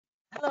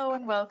Hello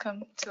and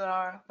welcome to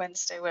our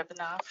Wednesday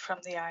webinar from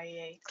the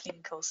IEA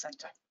Clean Coal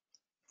Centre.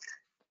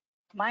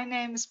 My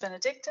name is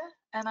Benedicta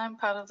and I'm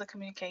part of the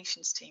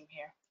communications team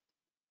here.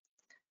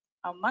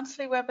 Our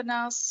monthly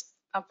webinars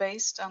are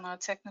based on our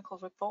technical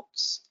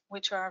reports,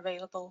 which are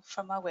available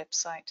from our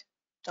website,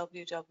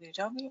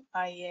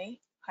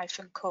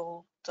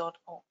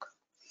 www.iea-coal.org.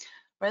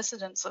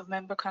 Residents of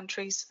member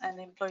countries and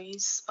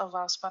employees of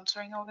our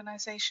sponsoring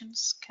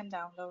organizations can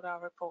download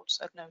our reports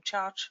at no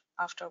charge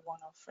after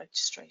one-off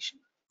registration.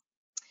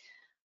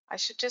 I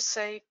should just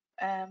say,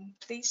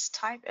 please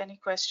type any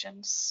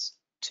questions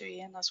to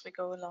Ian as we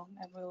go along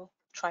and we'll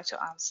try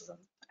to answer them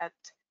at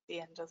the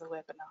end of the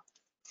webinar.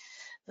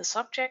 The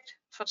subject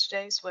for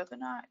today's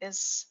webinar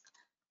is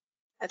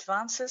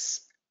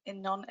Advances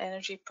in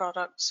Non-Energy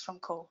Products from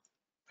Coal,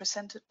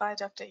 presented by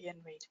Dr.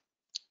 Ian Reid.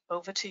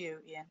 Over to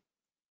you, Ian.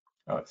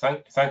 Oh,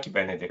 thank you,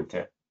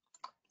 Benedicta.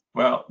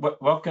 Well,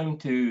 welcome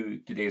to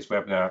today's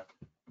webinar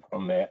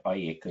from the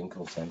IEA Clean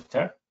Coal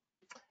Centre.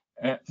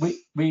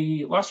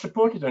 We last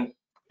reported on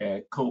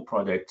coal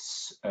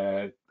products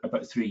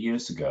about 3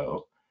 years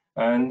ago,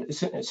 and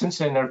since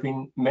then there have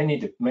been many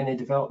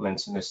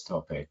developments in this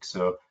topic.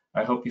 So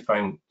I hope you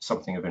find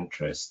something of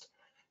interest.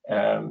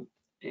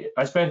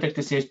 As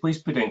Benedicta says, please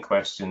put in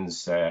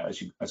questions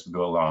as we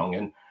go along,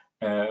 and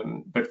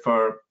but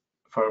for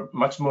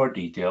much more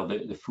detail,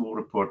 the full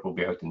report will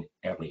be out in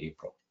early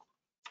April.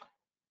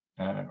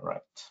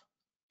 Right.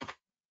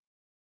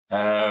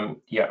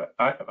 Yeah,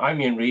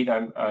 I'm Ian Reid.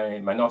 I'm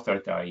an author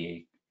at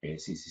the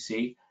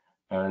IEACCC,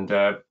 and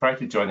prior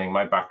to joining,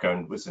 my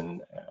background was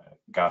in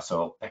gas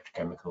oil,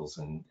 petrochemicals,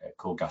 and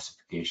coal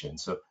gasification.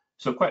 So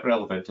quite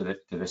relevant to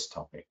this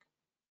topic.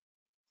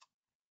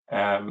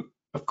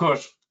 Of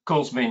course,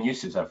 coal's main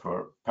uses are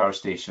for power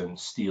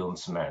stations, steel, and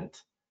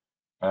cement.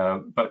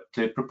 But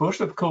the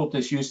proportion of coal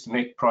that's used to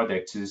make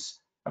products is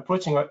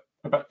approaching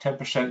about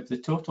 10% of the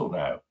total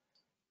now.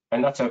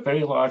 And that's a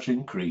very large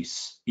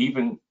increase,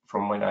 even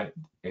from when I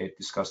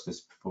discussed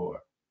this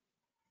before.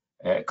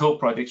 Coal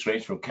products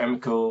range from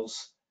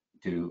chemicals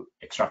to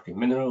extracting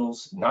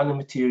minerals,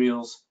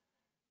 nanomaterials,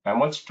 and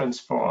once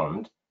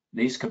transformed,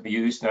 these can be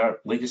used in our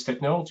latest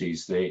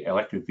technologies, the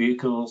electric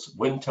vehicles,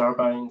 wind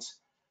turbines,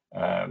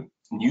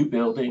 new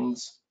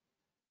buildings.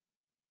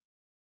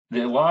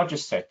 The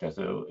largest sector,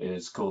 though,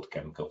 is coal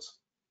chemicals,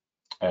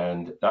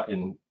 and that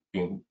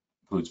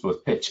includes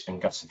both pitch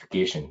and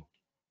gasification.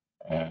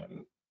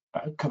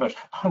 It covers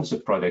hundreds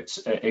of products,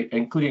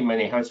 including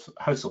many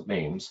household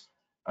names,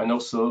 and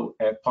also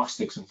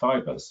plastics and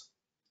fibers.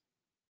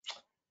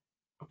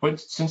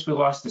 Since we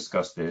last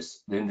discussed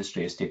this, the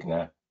industry has taken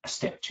a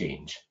step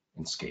change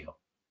in scale.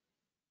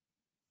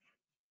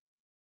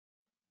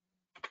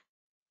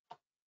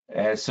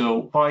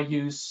 So why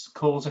use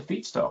coal as a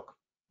feedstock?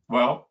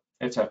 Well,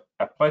 it's a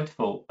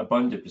plentiful,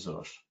 abundant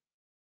resource,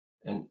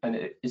 and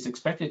it is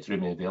expected to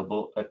remain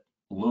available at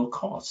low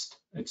cost.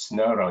 It's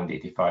now around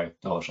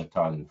 $85 a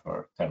ton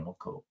for thermal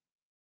coal.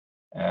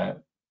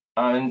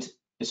 And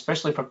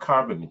especially for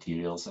carbon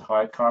materials, the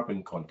high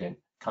carbon content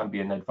can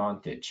be an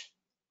advantage.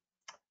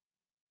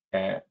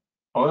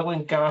 Oil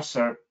and gas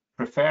are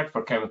preferred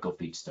for chemical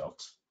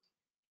feedstocks.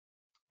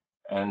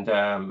 And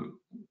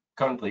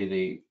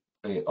currently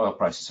the oil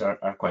prices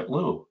are quite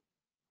low,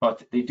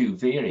 but they do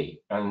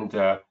vary. And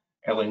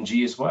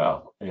LNG as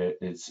well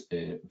is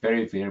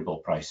very variable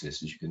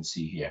prices, as you can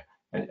see here.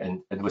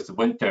 And with the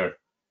winter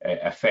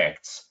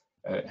effects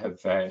have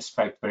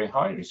spiked very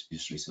high just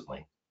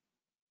recently.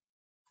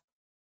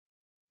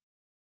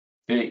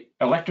 The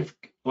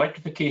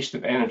electrification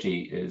of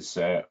energy is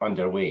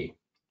underway,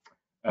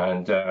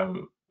 and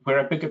where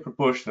a bigger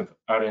proportion of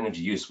our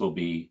energy use will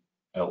be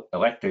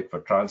electric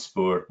for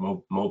transport,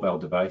 mobile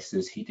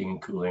devices, heating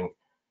and cooling,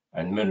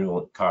 and mineral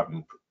and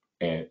carbon.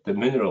 The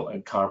mineral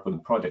and carbon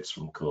products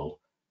from coal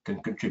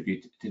can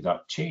contribute to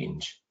that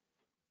change.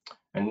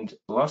 And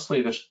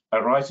lastly, there's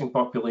a rising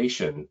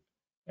population,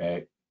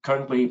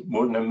 currently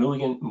more than 1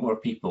 million more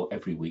people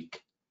every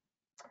week.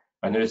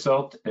 And the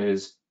result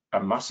is a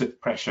massive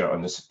pressure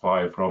on the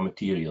supply of raw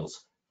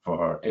materials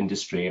for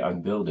industry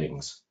and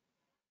buildings.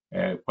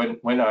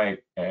 When I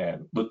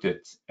looked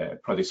at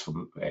products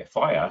from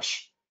fly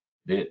ash,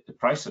 the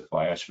price of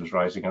fly ash was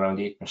rising around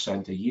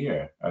 8% a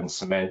year, and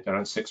cement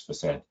around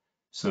 6%.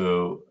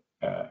 So,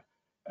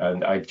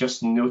 and I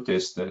just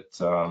noticed that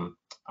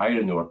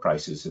iron ore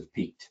prices have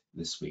peaked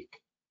this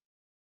week.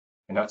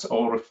 And that's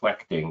all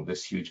reflecting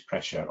this huge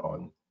pressure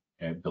on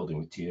building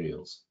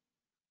materials.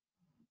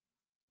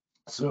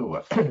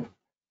 So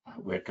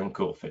where can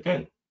coal fit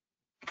in?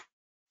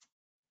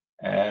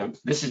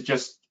 This is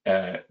just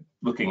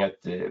looking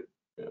at the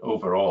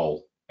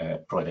overall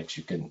products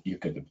you can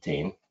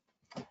obtain.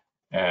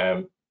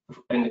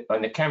 And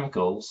on the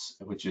chemicals,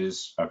 which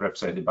is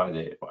represented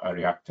by a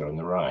reactor on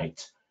the right,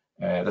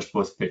 there's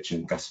both pitch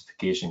and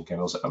gasification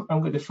chemicals.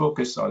 I'm going to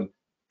focus on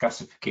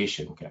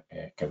gasification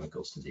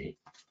chemicals today.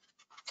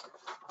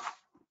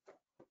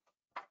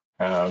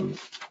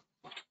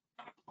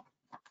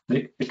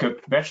 The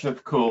conversion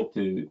of coal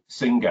to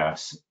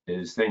syngas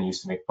is then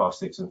used to make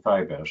plastics and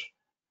fibers.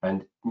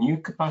 And new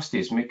capacity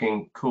is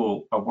making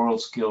coal a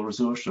world-scale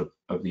resource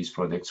of these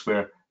products,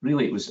 where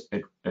really it was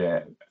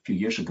a few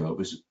years ago, it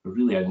was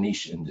really a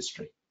niche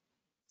industry.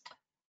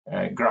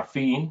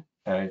 Graphene,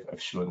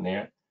 I've shown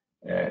there,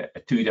 a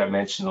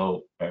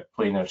two-dimensional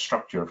planar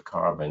structure of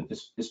carbon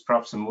is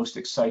perhaps the most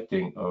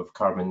exciting of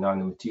carbon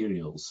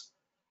nanomaterials.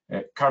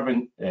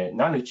 Carbon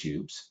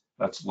nanotubes,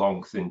 that's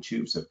long, thin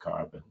tubes of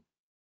carbon,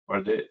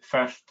 are the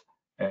first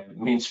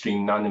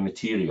mainstream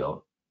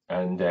nanomaterial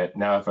and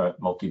now have a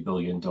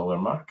multi-billion-dollar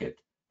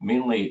market,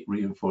 mainly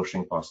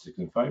reinforcing plastics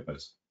and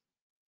fibers.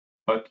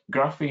 But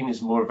graphene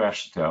is more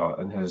versatile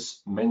and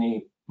has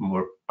many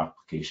more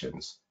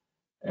applications.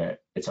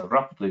 It's a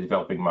rapidly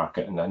developing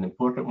market and an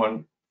important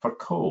one for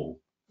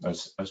coal,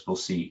 as we'll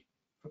see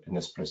in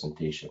this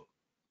presentation.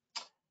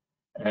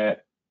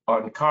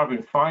 On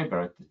carbon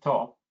fiber at the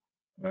top,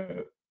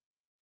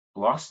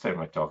 last time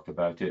I talked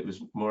about it, it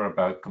was more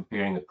about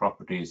comparing the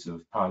properties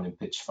of pan and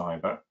pitch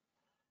fiber.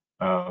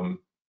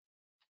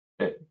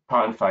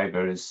 Pan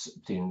fiber is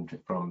obtained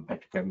from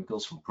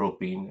petrochemicals, from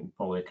propene and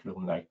forming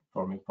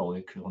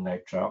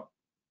polyacrylonitrile.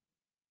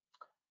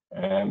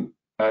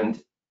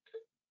 And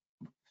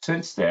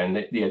since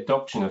then, the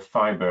adoption of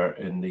fiber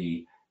in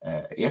the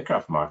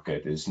aircraft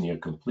market is near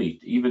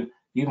complete. Even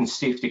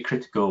safety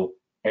critical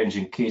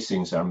engine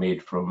casings are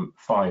made from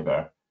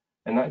fiber,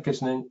 and that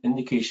gives an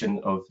indication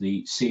of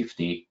the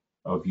safety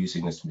of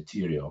using this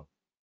material.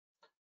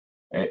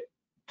 To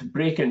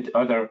break into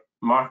other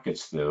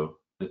markets, though,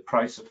 the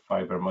price of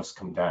fiber must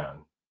come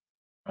down.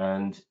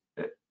 And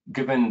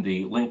given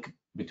the link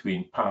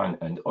between pan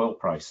and oil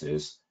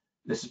prices,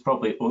 this is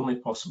probably only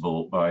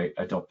possible by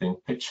adopting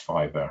pitch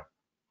fiber.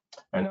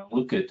 And I'll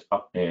look at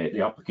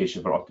the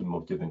application for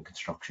automotive and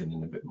construction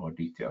in a bit more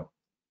detail.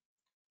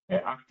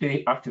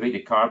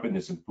 Activated carbon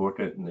is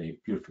important in the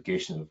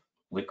purification of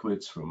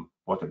liquids from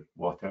water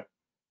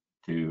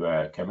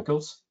to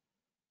chemicals.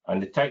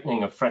 And the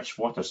tightening of fresh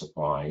water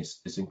supplies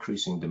is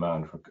increasing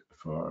demand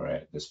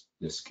for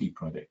this key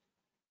product.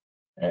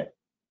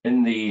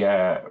 In the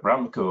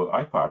Ramco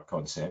IPART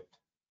concept,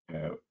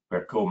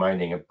 where coal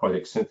mining and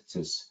product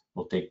synthesis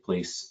will take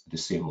place at the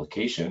same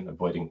location,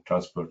 avoiding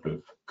transport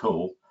of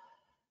coal,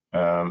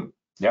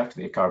 the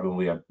activated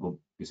carbon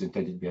is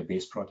intended to be a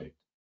base product.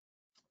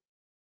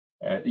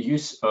 The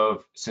use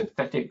of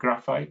synthetic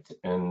graphite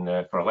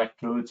for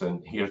electrodes,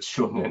 and here it's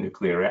shown in a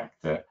nuclear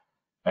reactor,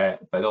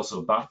 but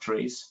also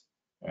batteries.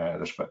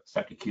 There's about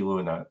 30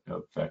 kilo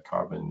of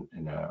carbon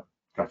in a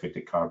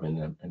graphitic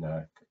carbon in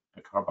a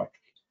car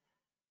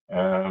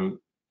battery.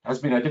 Has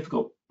been a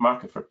difficult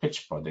market for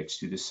pitch products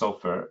due to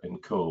sulfur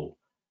and coal,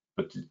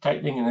 but the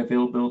tightening in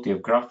availability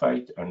of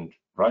graphite and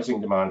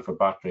rising demand for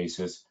batteries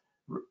has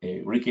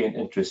regained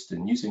interest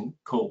in using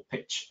coal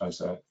pitch as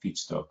a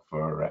feedstock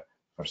for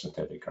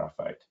synthetic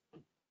graphite.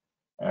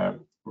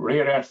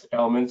 Rare earth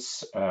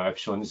elements, I've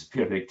shown this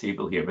periodic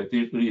table here, but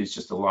it really is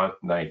just the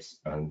lignite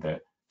and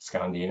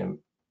scandium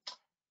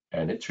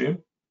and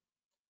yttrium.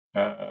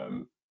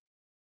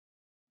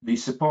 The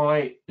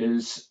supply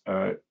is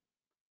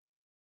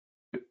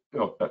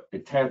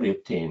entirely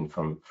obtained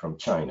from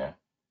China,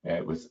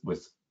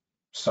 with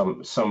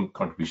some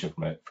contribution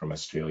from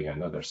Australia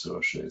and other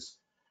sources.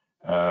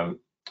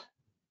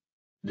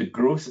 The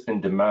growth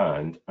in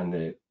demand and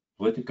the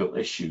political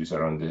issues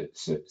around the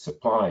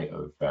supply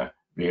of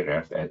rare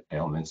earth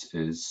elements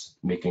is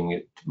making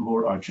it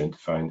more urgent to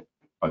find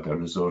other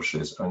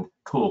resources, and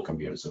coal can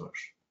be a resource.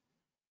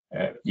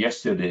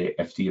 Yesterday,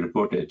 FT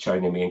reported that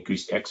China may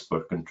increase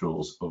export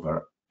controls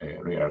over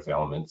rare earth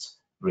elements,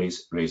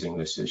 raising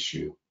this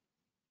issue.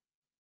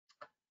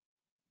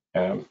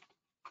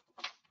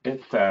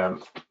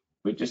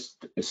 We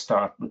just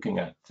start looking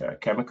at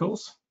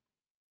chemicals.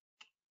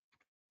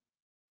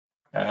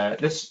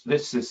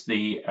 This is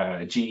the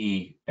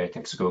GE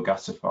Texaco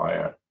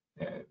gasifier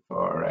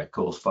for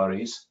coal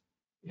slurries,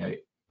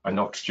 an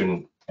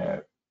oxygen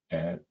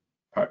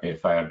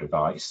fire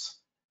device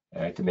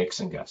to make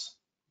syngas.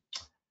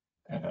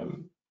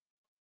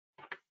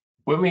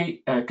 When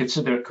we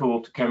consider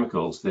coal to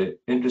chemicals, the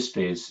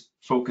industry is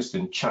focused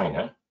in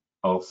China,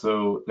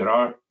 although there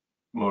are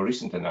more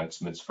recent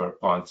announcements for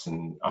plants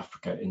in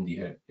Africa,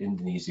 India,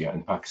 Indonesia,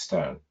 and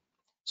Pakistan.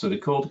 So the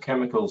coal to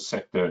chemicals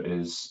sector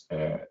is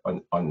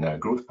on a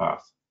growth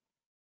path.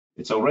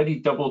 It's already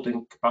doubled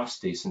in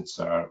capacity since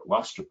our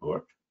last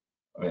report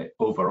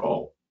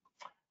overall.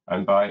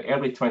 And by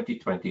early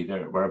 2020,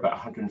 there were about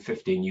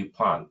 150 new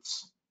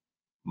plants,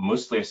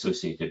 mostly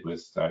associated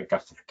with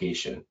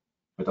gasification,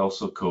 but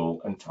also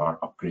coal and tar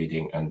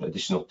upgrading and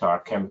additional tar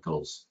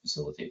chemicals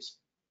facilities.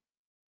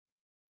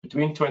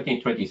 Between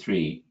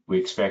 2023, we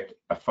expect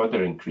a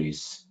further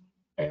increase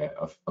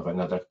of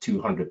another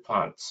 200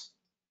 plants.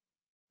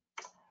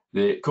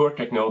 The core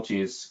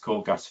technology is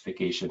coal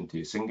gasification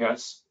to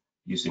syngas,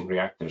 using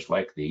reactors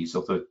like these,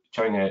 although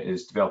China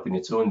is developing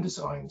its own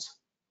designs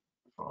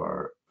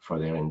for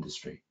their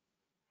industry.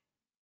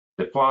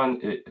 The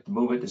plan at the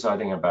moment is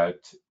adding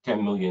about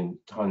 10 million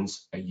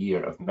tons a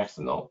year of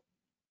methanol,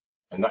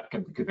 and that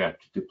can be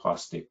converted to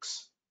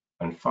plastics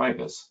and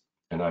fibers.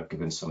 and I've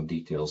given some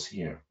details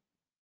here.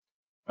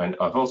 And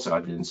I've also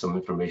added in some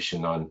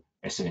information on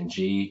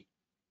SNG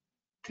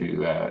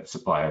to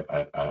supply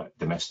a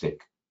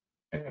domestic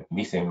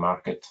methane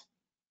market,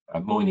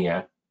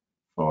 ammonia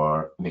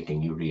for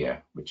making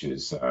urea, which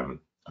is a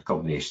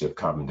combination of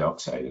carbon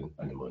dioxide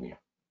and ammonia.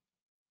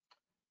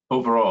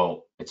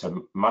 Overall, it's a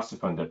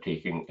massive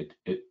undertaking.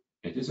 It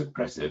is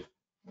impressive.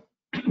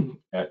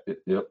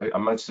 It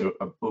amounts to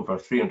over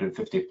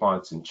 350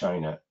 plants in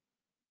China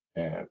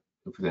within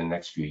the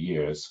next few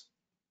years,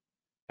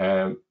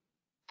 and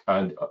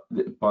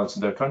the plants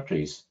in their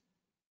countries.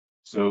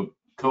 So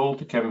coal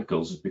to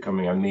chemicals is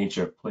becoming a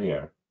major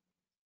player,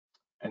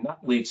 and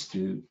that leads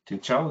to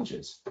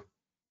challenges.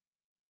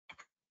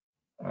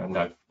 And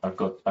I've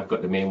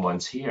got the main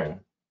ones here.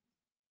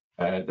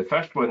 The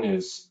first one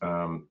is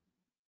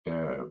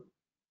the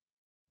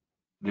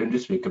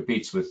industry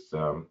competes with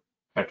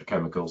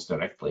petrochemicals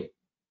directly,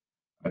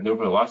 and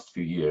over the last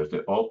few years,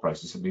 the oil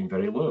prices have been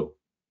very low.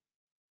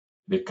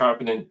 The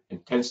carbon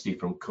intensity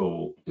from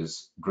coal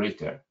is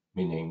greater,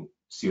 meaning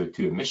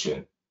CO2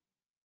 emission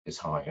is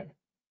higher.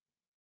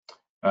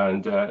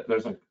 And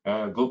there's a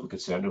global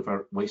concern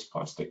over waste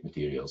plastic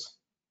materials.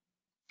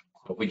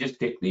 If we just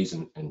take these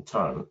in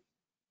turn,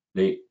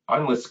 the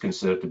analysts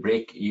consider the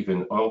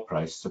break-even oil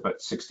price is about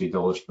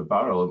 $60 per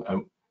barrel,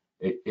 and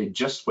it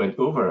just went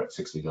over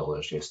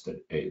 $60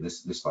 yesterday,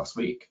 this last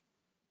week.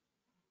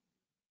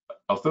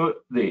 Although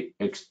the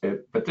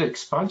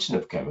expansion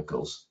of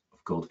chemicals,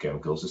 of coal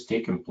chemicals, has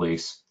taken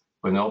place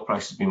when oil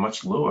price has been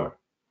much lower.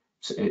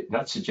 So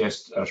that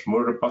suggests there's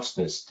more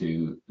robustness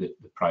to the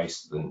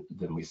price than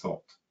we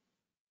thought.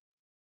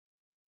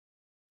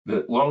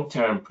 The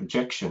long-term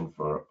projection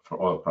for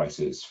oil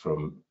prices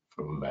from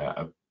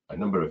a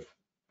number of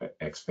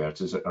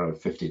experts is around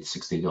 $50 to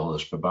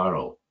 $60 per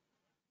barrel,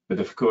 but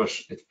of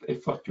course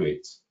it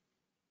fluctuates.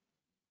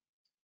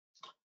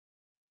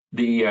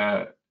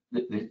 The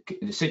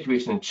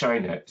situation in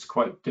China is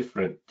quite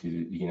different to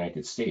the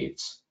United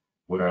States,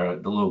 where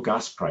the low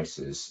gas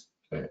prices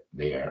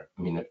there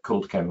mean that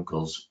coal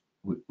chemicals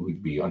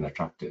would be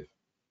unattractive.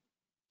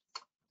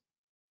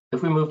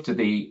 If we move to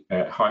the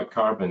high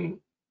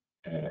carbon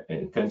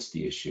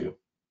intensity issue,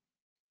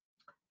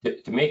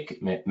 to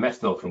make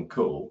methanol from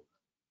coal,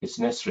 it's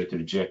necessary to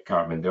reject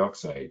carbon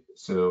dioxide.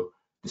 So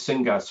the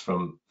syngas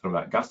from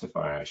that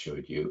gasifier I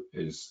showed you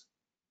is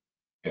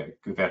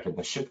converted in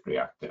a shift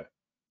reactor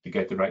to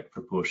get the right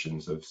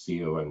proportions of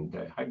CO and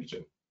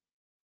hydrogen.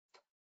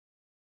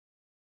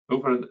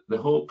 Over the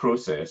whole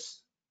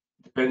process,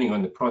 depending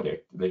on the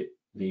product,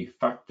 the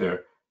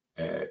factor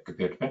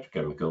compared to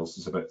petrochemicals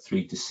is about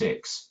 3 to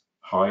 6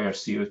 higher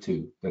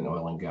CO2 than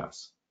oil and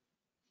gas.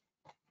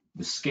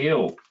 The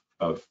scale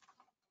of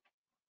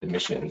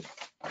emission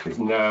is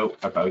now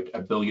about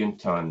 1 billion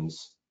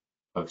tons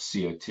of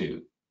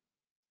CO2,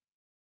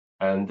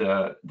 and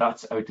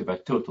that's out of a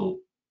total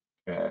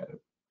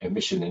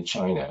emission in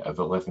China of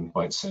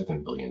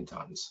 11.7 billion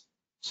tons.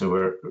 So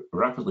we're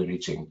rapidly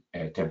reaching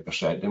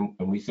 10%,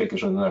 and we think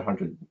there's another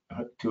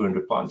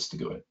 200 plants to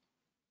go in.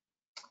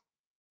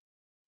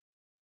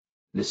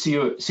 The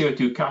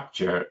CO2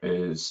 capture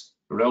is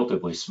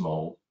relatively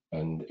small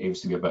and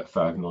aims to be about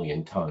 5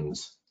 million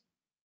tons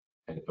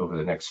over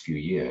the next few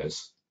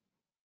years.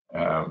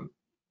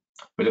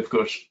 But of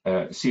course,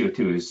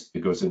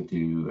 CO2 goes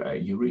into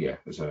urea,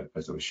 as I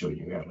was showing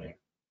you earlier.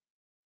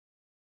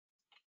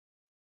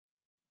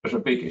 There's a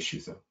big issue,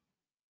 though.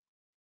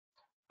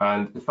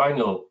 And the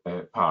final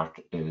part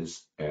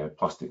is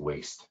plastic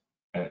waste.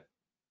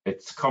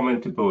 It's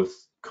common to both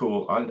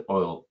coal and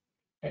oil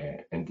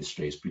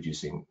industries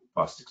producing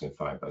plastics and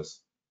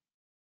fibers,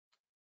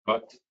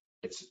 but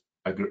it's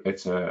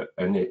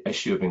an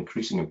issue of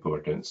increasing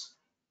importance.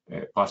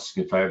 Plastics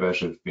and fibers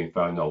have been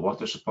found in all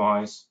water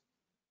supplies,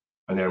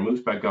 and there are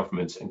moves by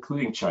governments,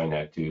 including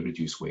China, to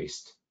reduce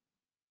waste.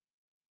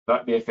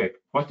 That may affect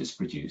what is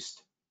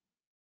produced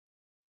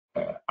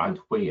and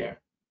where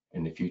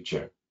in the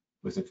future,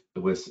 with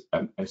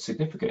a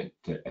significant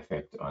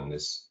effect on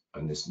this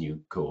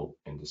new coal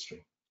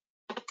industry.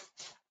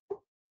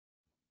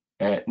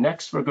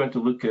 Next, we're going to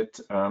look at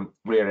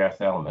rare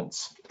earth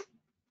elements.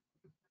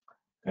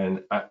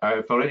 And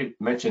I've already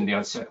mentioned the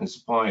uncertain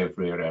supply of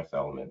rare earth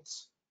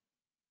elements,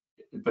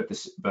 but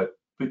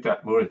put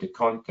that more into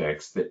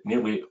context, that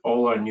nearly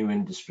all our new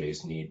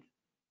industries need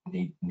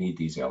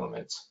these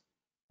elements,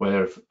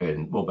 whether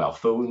in mobile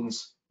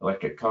phones,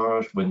 electric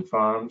cars, wind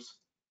farms.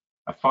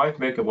 A 5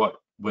 megawatt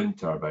wind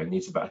turbine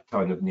needs about a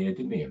ton of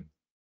neodymium,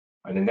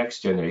 and the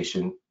next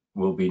generation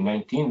will be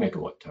 19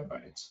 megawatt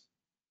turbines.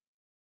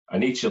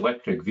 And each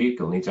electric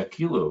vehicle needs a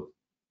kilo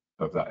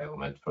of that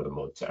element for the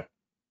motor.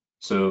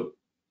 So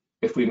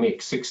if we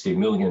make 60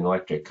 million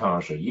electric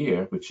cars a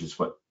year, which is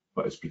what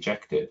is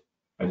projected,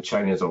 and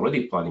China is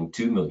already planning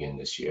 2 million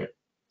this year,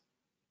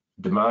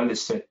 demand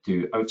is set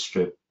to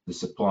outstrip the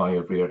supply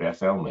of rare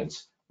earth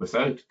elements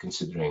without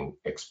considering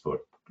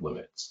export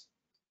limits.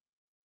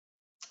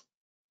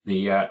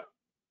 The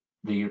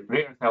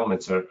rare earth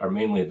elements are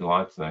mainly the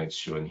lanthanides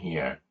shown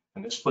here,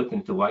 and they're split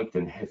into light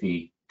and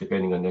heavy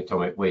depending on the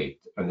atomic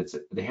weight, and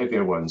the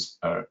heavier ones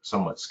are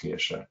somewhat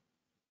scarcer.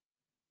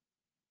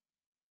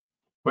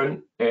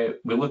 When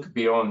we look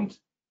beyond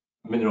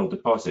mineral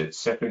deposits,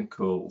 certain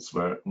coals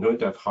were known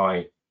to have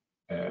high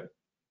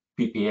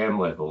ppm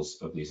levels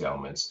of these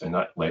elements, and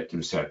that led to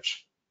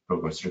research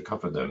programs to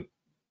recover them.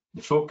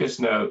 The focus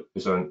now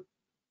is on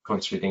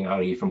concentrating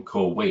RE from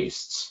coal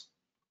wastes,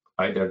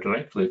 either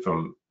directly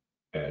from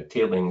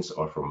tailings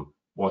or from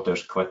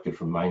waters collected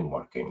from mine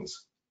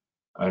workings.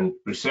 And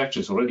research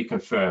has already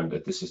confirmed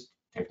that this is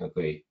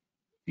technically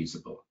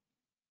feasible.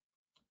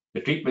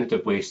 The treatment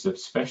of waste of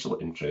special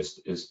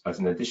interest is, as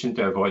in addition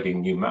to avoiding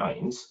new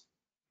mines,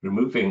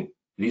 removing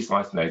these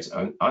lantanides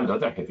and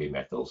other heavy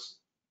metals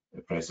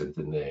present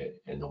in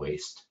the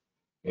waste.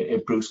 It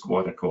improves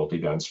water quality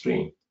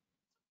downstream.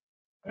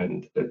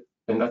 And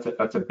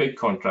that's a big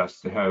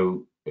contrast to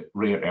how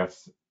rare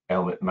earth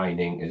element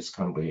mining is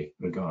currently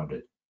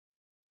regarded.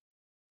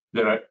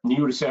 There are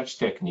new research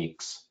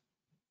techniques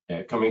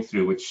coming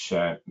through which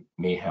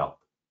may help.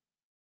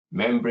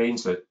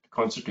 Membranes that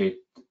concentrate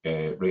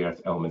rare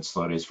earth element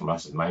slurries from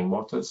acid mine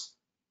waters,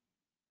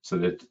 so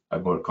that a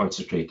more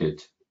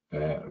concentrated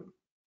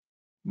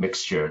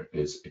mixture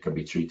can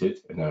be treated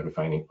in a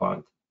refining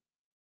plant.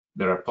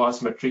 There are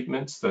plasma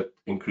treatments that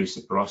increase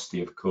the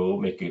porosity of coal,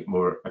 making it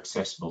more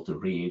accessible to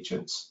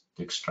reagents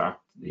to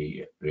extract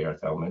the rare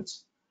earth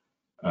elements.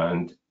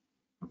 And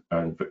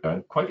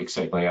quite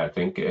excitingly, I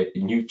think,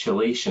 new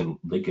chelation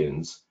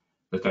ligands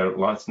that are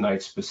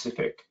lanthanide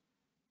specific.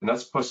 And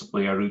that's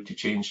possibly a route to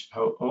change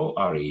how all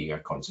RE are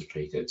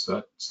concentrated. So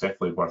that's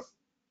definitely worth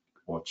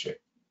watching.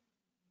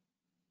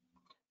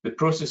 The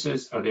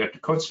processes are there to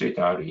concentrate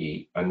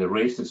RE, and the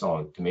race is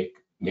on to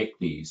make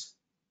these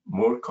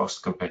more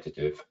cost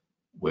competitive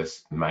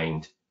with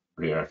mined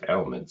rare earth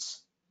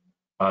elements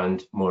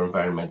and more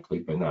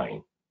environmentally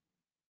benign.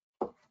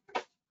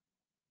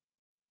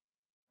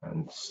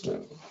 And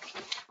so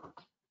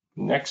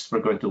next, we're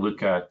going to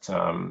look at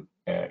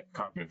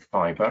carbon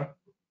fiber.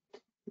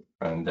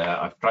 And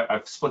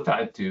I've split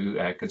that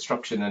into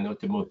construction and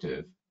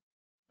automotive.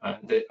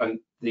 And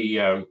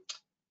the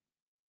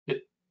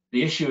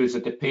issue is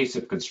that the pace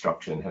of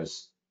construction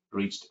has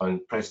reached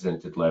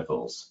unprecedented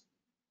levels.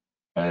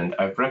 And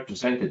I've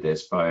represented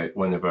this by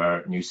one of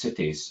our new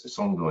cities,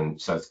 Songdo in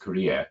South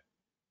Korea,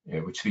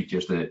 which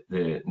features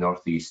the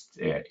Northeast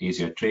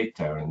Asia Trade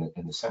Tower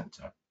in the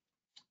center.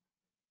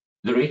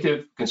 The rate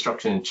of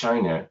construction in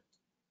China,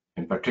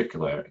 in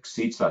particular,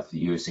 exceeds that of the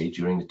USA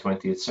during the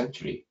 20th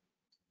century,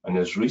 and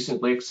has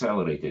recently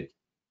accelerated,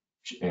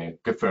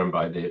 confirmed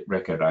by the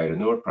record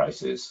iron ore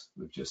prices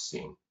we've just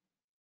seen.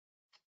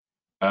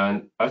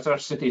 And as our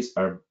cities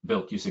are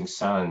built using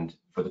sand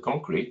for the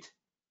concrete,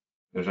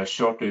 there's a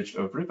shortage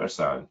of river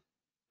sand.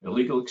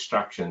 Illegal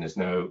extraction is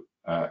now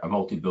a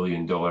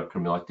multi-billion-dollar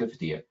criminal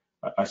activity.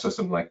 I saw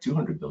something like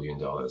 $200 billion,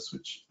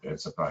 which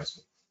surprised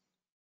me.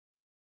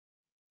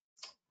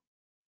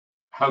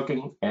 How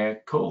can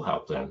coal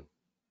help then?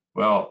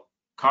 Well,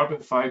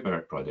 carbon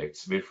fiber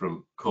products made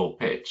from coal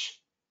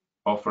pitch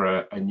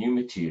offer a new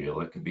material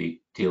that can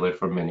be tailored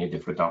for many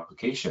different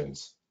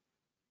applications.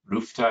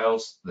 Roof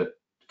tiles that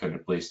can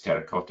replace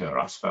terracotta or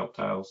asphalt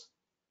tiles,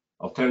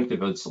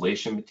 alternative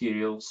insulation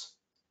materials,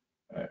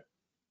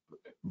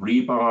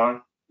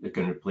 rebar that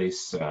can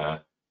replace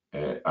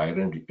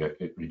iron,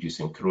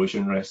 reducing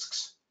corrosion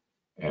risks,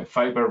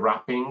 fiber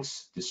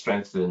wrappings to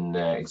strengthen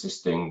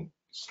existing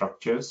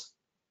structures.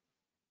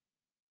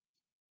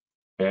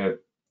 There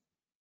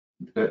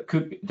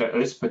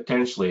is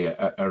potentially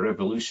a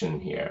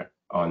revolution here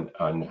on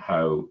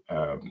how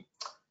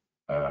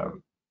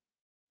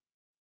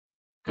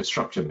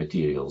construction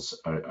materials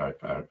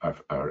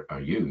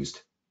are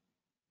used.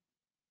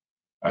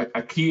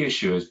 A key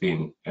issue has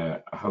been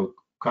how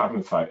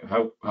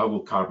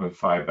will carbon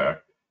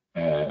fiber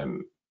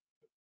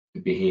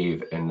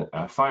behave in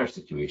a fire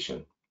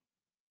situation.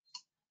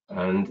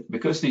 And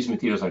because these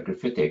materials are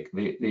graphitic,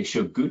 they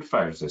show good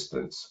fire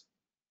resistance.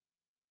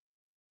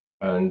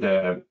 And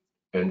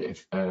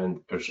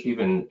there's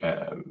even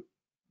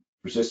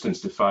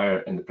resistance to fire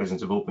in the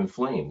presence of open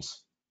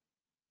flames.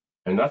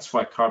 And that's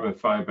why carbon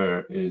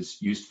fiber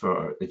is used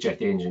for the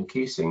jet engine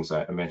casings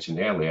I mentioned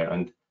earlier,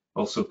 and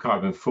also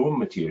carbon foam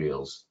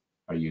materials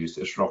are used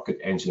as rocket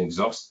engine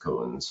exhaust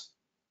cones.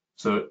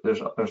 So there's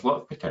a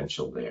lot of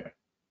potential there.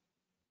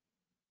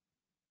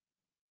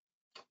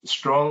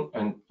 Strong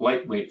and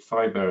lightweight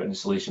fiber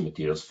insulation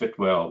materials fit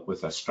well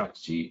with a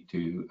strategy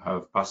to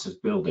have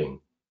passive building.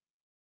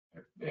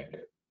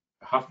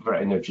 Half of our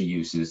energy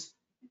use is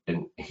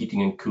in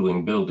heating and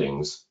cooling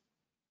buildings,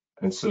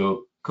 and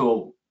so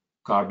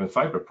carbon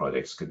fiber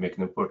products could make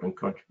an important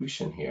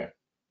contribution here.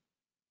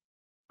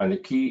 And the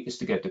key is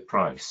to get the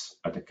price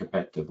at a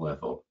competitive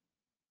level.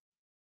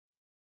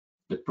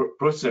 The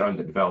process are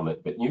under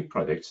development, but new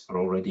products are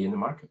already in the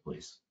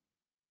marketplace.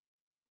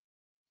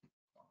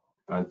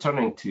 And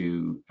turning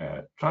to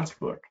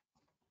transport,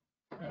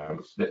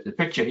 the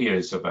picture here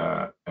is of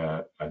a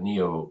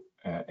Neo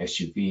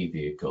SUV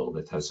vehicle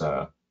that has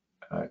a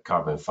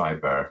carbon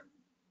fiber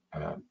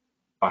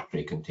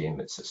battery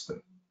containment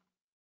system.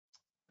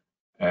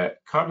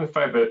 Carbon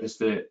fiber is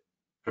the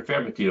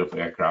preferred material for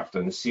aircraft,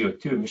 and the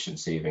CO2 emission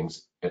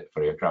savings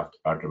for aircraft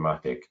are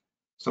dramatic,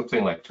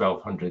 something like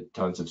 1,200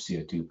 tons of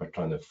CO2 per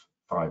ton of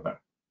fiber.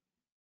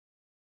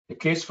 The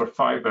case for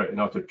fiber in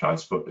auto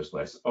transport is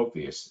less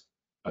obvious,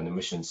 and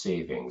emission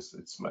savings,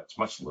 it's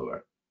much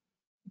lower.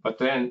 But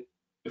then,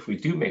 if we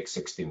do make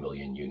 60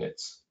 million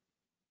units,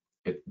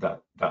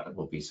 that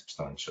will be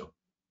substantial.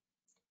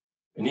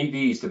 In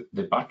EVs,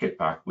 the battery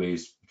pack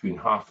weighs between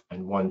 0.5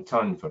 and 1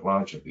 ton for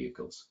larger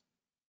vehicles,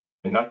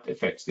 and that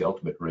affects the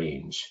ultimate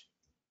range,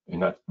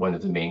 and that's one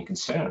of the main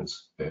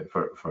concerns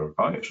for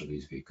buyers of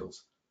these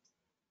vehicles.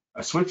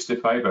 A switch to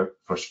fiber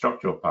for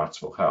structural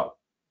parts will help,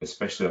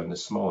 especially on the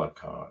smaller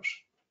cars.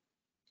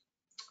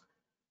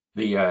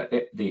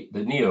 The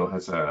Neo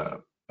has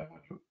a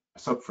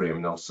subframe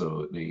and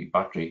also the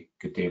battery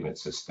containment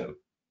system.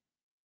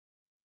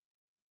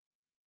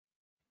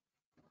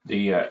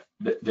 The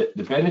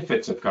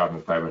benefits of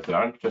carbon fiber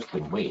aren't just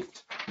in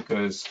weight,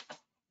 because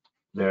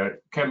they're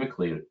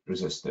chemically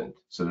resistant,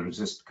 so they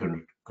resist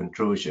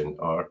corrosion,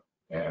 or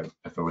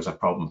if there was a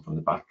problem from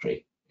the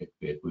battery,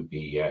 it would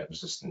be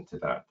resistant to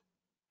that.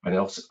 And it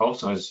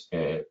also has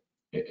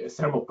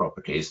thermal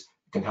properties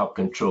that can help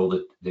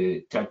control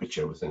the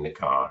temperature within the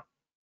car,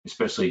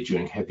 especially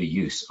during heavy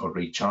use or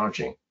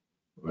recharging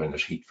when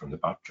there's heat from the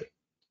battery.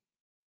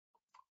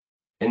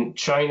 In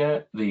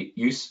China, the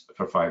use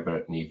for fiber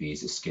in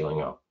EVs is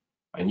scaling up.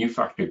 A new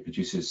factory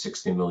produces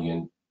 60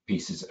 million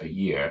pieces a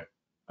year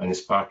and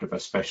is part of a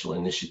special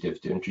initiative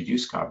to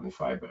introduce carbon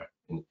fiber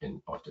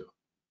in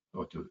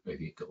auto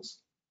vehicles.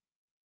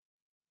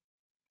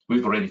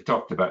 We've already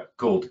talked about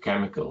coal to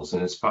chemicals,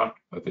 and as part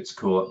of its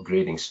coal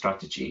upgrading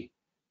strategy,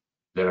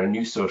 there are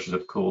new sources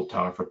of coal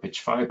tar for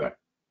pitch fiber,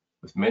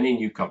 with many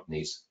new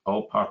companies,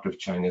 all part of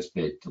China's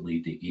bid to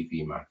lead the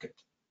EV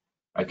market.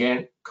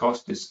 Again,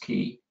 cost is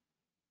key,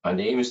 and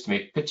the aim is to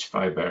make pitch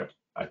fiber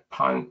at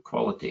pan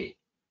quality,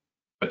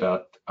 but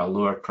at a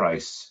lower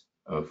price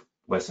of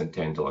less than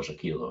 $10 a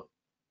kilo.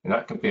 And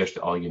that compares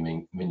to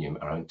aluminium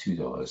around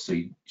 $2.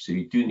 So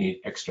you do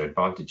need extra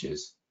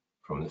advantages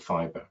from the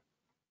fiber.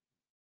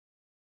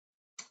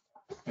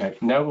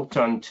 Now we'll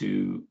turn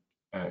to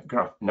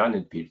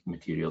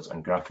nanomaterials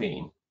and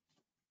graphene.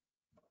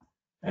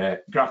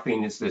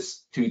 Graphene is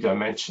this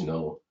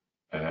two-dimensional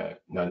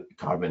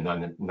carbon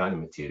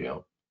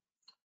nanomaterial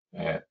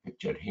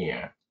pictured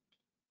here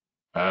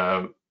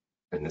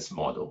in this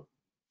model.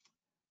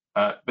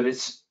 But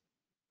it's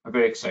a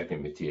very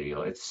exciting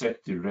material. It's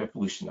set to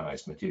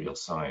revolutionize material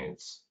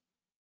science.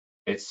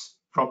 Its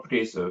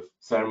properties of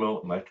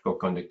thermal and electrical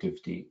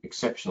conductivity,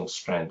 exceptional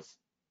strength,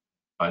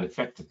 and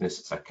effectiveness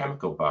as a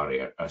chemical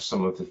barrier are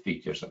some of the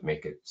features that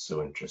make it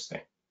so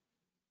interesting.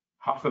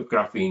 Half of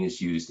graphene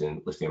is used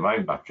in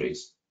lithium-ion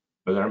batteries,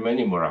 but there are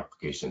many more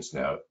applications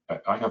now.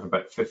 I have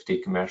about 50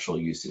 commercial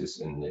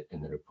uses in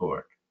the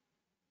report.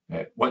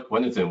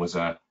 One of them was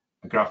a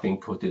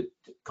graphene-coated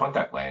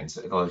contact lens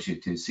that allows you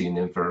to see in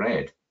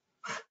infrared.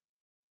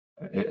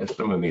 It's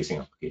some amazing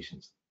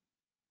applications.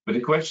 But the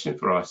question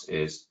for us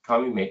is,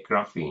 can we make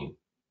graphene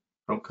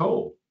from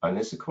coal? And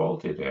is the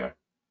quality there?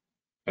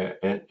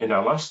 In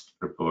our last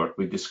report,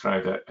 we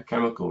described a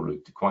chemical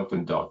route to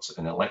quantum dots,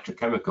 an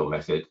electrochemical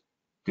method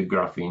to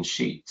graphene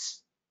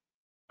sheets.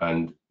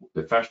 And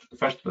the first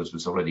of those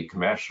was already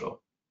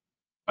commercial.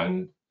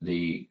 And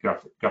the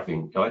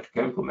graphene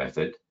electrochemical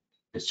method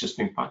has just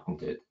been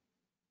patented.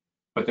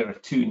 But there are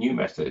two new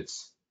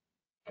methods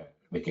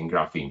making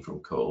graphene from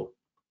coal.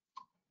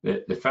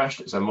 The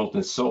first is a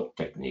molten salt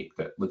technique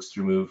that looks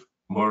to remove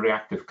more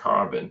reactive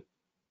carbon,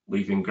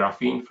 leaving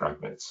graphene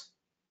fragments.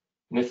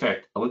 In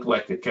effect, a little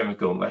like the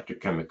chemical and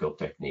electrochemical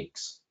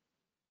techniques,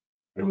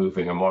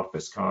 removing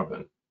amorphous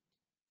carbon.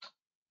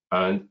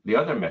 And the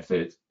other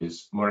method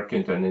is more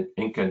akin to an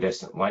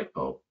incandescent light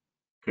bulb,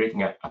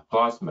 creating a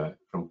plasma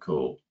from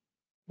coal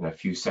in a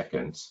few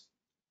seconds.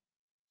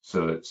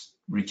 So it's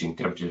reaching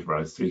temperatures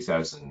around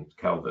 3000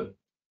 Kelvin.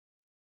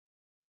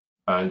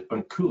 And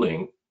on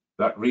cooling,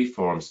 that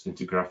reforms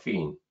into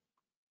graphene.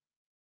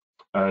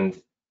 And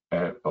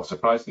well,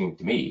 surprising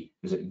to me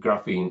is that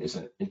graphene is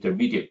an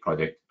intermediate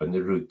product on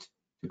the route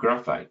to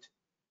graphite.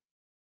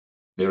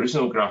 The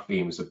original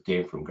graphene was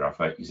obtained from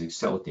graphite using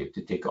sellotape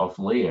to take off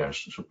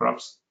layers, so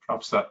perhaps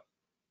that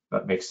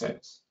makes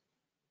sense.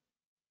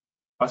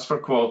 As for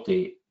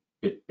quality,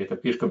 it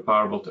appears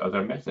comparable to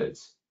other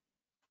methods.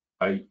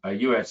 A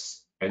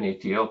US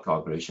NATL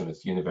collaboration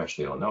with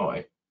University of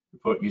Illinois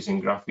report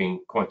using graphene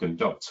quantum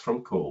dots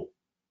from coal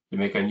to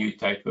make a new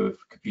type of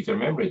computer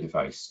memory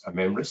device, a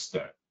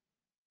memristor,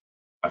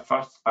 a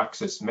fast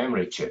access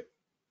memory chip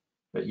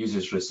that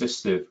uses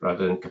resistive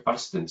rather than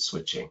capacitance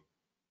switching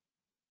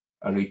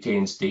and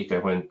retains data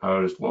when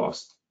power is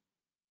lost.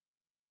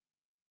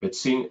 It's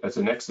seen as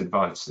the next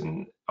advance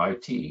in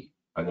IT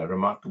and a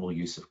remarkable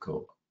use of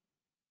coal.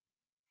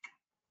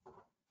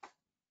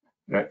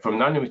 Right, from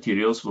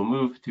nanomaterials, we'll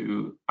move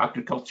to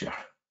agriculture.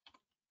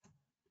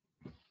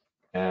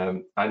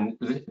 And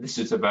this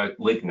is about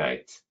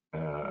lignite,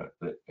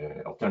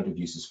 alternative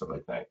uses for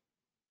lignite.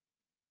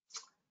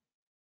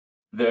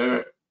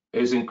 There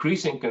is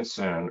increasing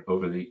concern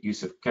over the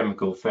use of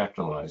chemical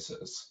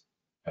fertilizers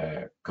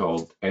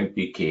called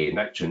NPK,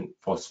 nitrogen,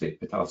 phosphate,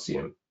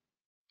 potassium,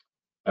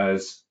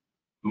 as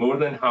more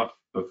than half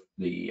of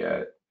the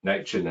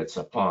nitrogen that's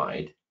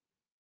applied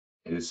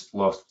is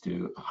lost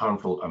to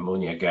harmful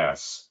ammonia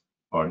gas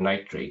or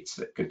nitrates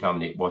that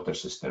contaminate water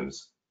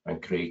systems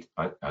and create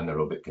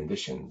anaerobic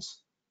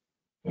conditions.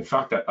 In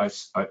fact, I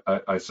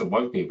saw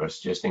one paper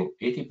suggesting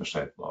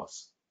 80%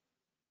 loss.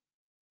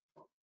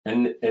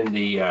 In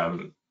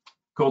the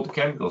cold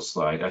chemical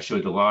slide, I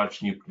showed a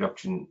large new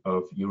production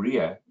of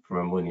urea from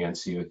ammonia and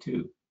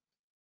CO2.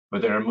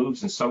 But there are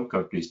moves in some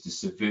countries to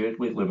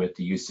severely limit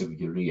the use of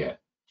urea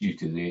due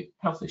to the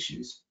health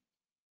issues.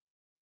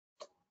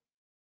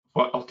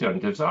 What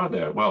alternatives are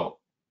there?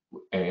 Well,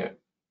 we've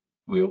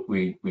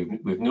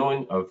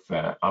known of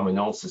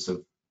ammonolysis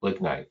of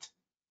lignite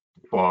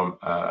to form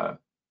a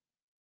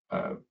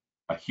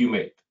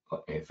humic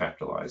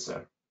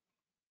fertilizer.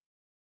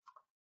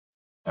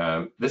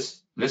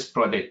 This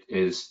product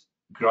is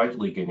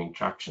gradually gaining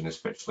traction,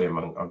 especially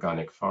among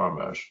organic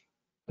farmers,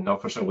 and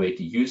offers a way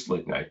to use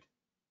lignite,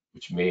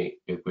 which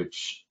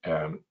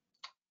can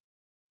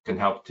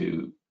help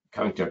to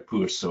counter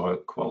poor soil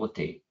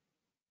quality.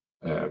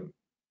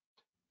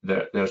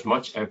 There's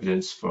much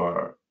evidence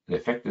for the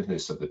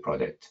effectiveness of the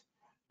product,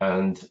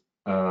 and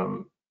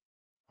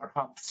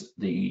perhaps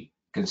the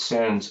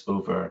concerns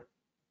over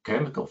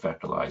chemical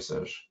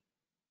fertilizers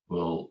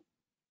will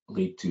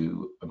lead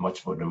to a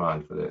much more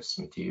demand for this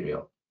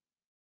material.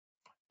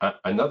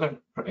 Another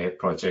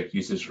project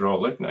uses raw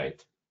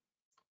lignite.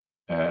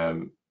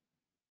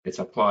 It's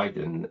applied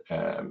in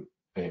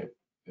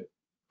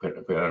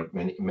where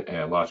many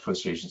large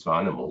concentrations of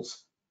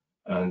animals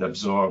and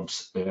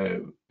absorbs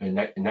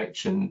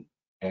nitrogen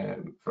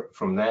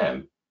from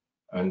them,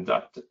 and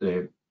that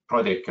the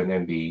product can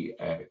then be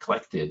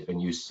collected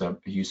and used as a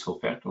useful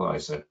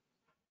fertilizer.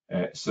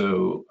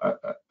 So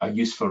a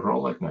use for raw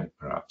lignite,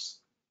 perhaps.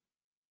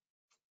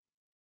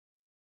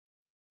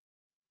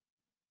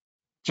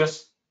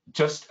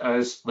 Just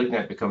as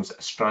lignite becomes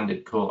a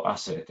stranded coal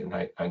asset, and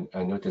I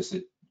noticed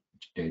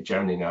that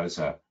Germany now has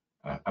a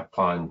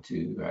plan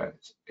to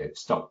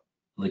stop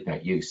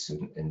lignite use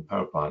in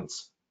power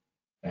plants.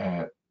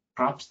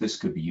 Perhaps this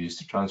could be used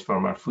to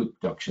transform our food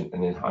production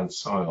and enhance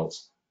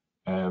soils.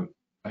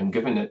 And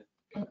given that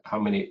how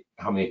many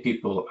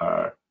people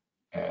are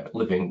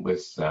living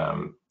with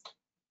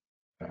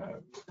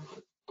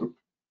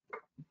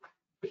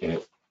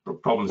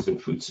problems in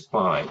food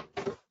supply,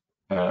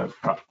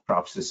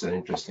 perhaps this is an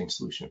interesting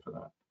solution for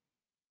that.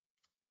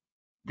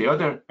 The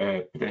other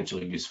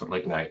potential use for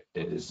lignite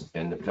is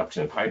in the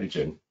production of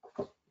hydrogen.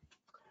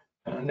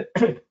 And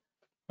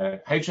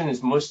hydrogen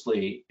is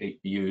mostly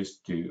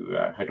used to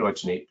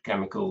hydrogenate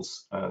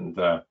chemicals and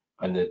the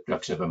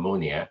production of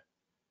ammonia,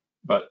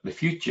 but the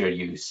future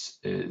use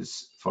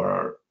is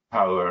for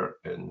power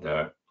and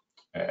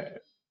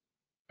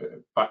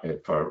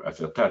for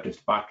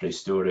alternative battery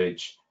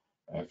storage,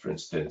 for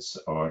instance,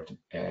 or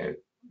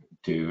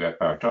to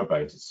power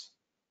turbines.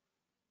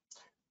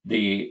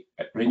 The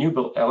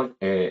renewable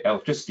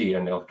electricity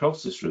and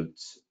electrolysis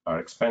routes are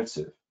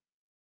expensive,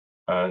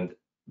 and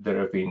there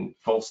have been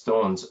false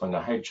dawns on the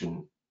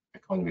hydrogen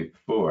economy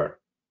before.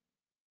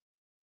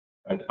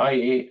 An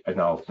IEA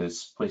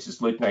analysis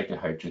places lignite to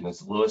hydrogen as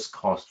the lowest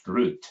cost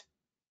route,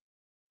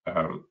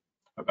 about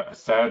a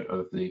third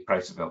of the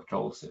price of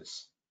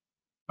electrolysis.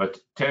 But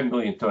 10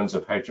 million tons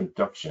of hydrogen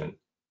production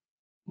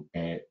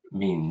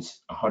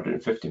means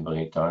 150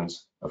 million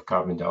tons of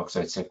carbon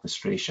dioxide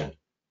sequestration.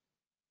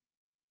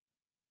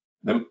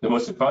 The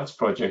most advanced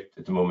project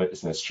at the moment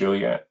is in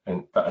Australia,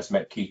 and that has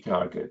met key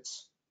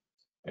targets.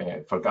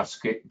 For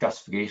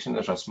gasification,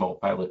 there's a small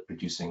pilot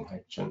producing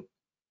hydrogen.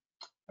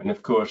 And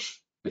of course,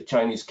 the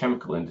Chinese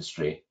chemical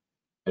industry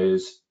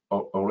is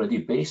already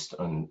based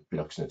on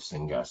production of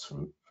syngas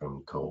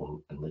from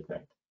coal and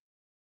lignite,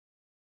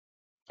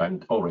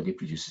 and already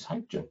produces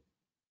hydrogen.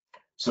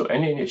 So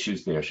any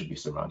issues there should be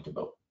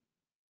surmountable.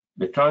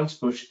 The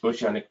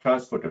transoceanic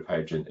transport of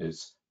hydrogen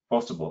is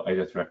possible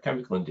either through a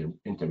chemical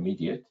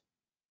intermediate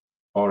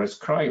or as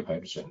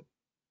cryohydrogen,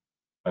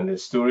 and the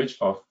storage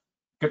of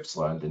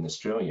Gippsland in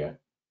Australia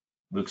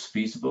looks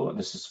feasible and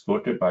is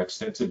supported by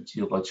extensive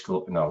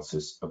geological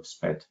analysis of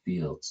spent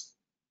fields.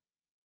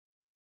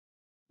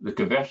 The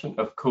conversion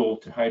of coal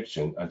to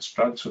hydrogen and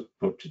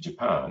transport to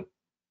Japan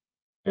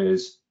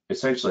is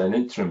essentially an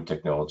interim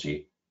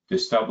technology to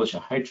establish a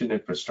hydrogen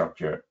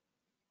infrastructure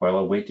while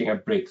awaiting a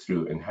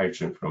breakthrough in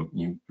hydrogen from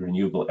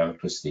renewable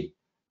electricity,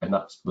 and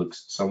that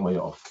looks some way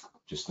off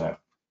just now.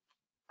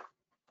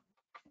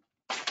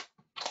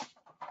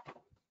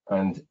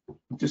 And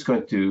I'm just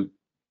going to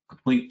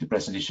complete the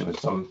presentation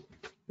with some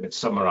that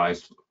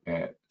summarized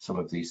some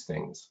of these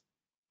things.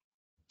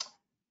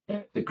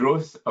 The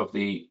growth of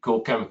the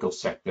coal chemical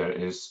sector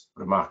is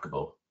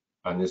remarkable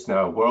and is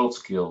now a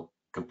world-scale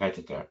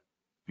competitor,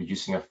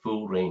 producing a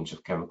full range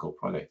of chemical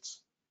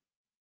products.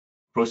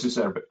 Processes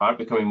are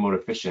becoming more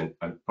efficient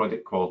and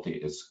product quality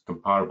is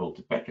comparable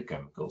to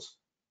petrochemicals,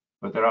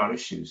 but there are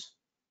issues.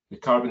 the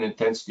carbon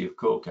intensity of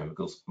coal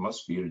chemicals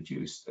must be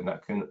reduced, and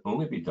that can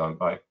only be done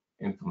by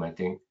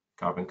implementing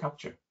carbon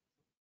capture,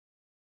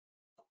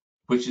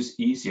 which is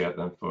easier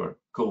than for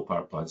coal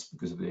power plants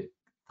because of the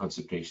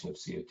concentration of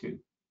CO2.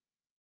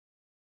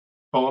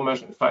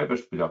 Polymers and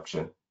fibers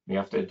production may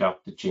have to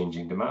adapt to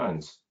changing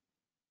demands,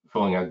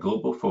 following a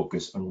global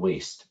focus on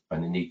waste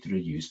and the need to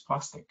reuse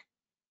plastic.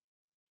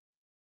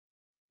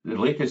 The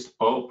latest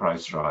oil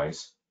price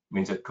rise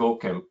means that coal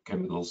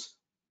chemicals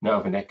now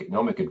have an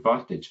economic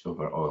advantage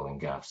over oil and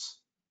gas.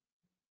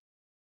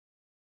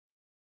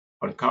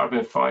 On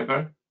carbon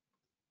fiber,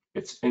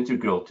 it's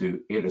integral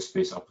to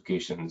aerospace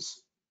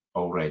applications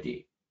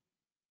already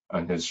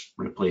and has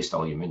replaced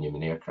aluminium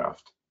in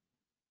aircraft.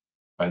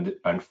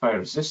 And fire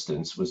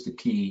resistance was the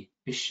key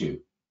issue.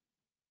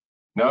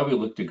 Now we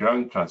look to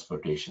ground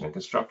transportation and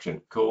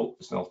construction. Coal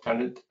is an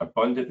alternate,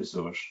 abundant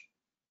resource,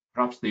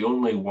 perhaps the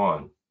only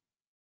one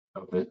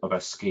of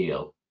a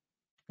scale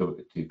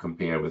to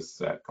compare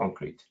with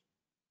concrete.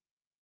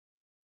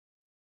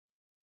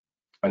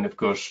 And of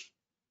course,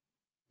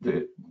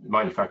 the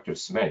manufacture of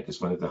cement is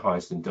one of the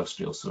highest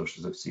industrial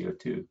sources of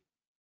CO2.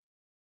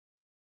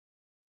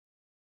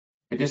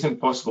 It is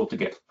impossible to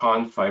get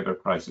pan fiber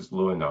prices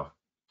low enough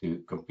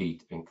to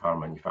compete in car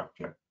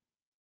manufacture,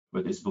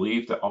 but it's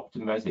believed that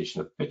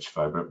optimization of pitch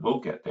fiber will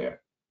get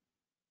there.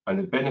 And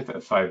the benefit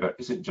of fiber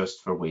isn't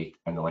just for weight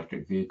and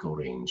electric vehicle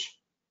range.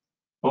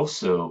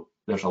 Also,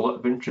 there's a lot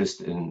of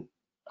interest in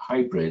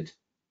hybrid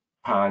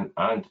pan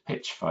and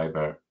pitch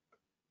fiber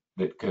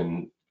that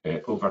can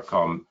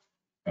overcome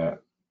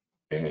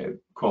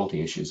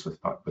quality issues with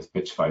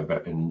pitch fiber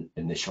in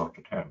the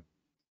shorter term.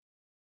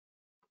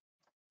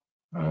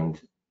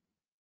 And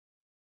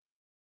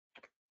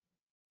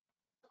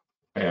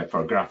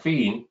for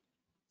graphene,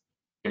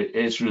 it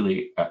is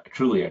really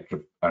truly a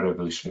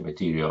revolutionary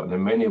material, and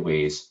in many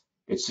ways,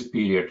 it's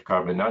superior to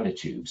carbon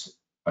nanotubes,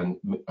 and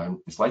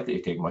it's likely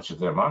to take much of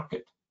their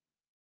market.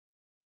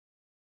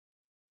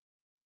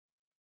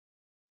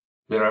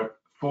 There are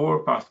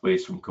 4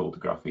 pathways from coal to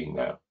graphene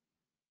now,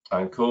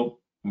 and coal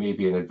may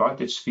be an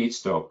advantaged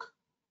feedstock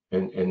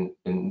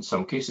in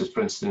some cases.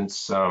 For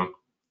instance,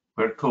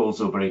 where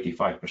coal's over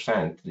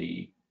 85%,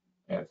 the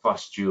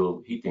fast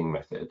dual heating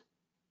method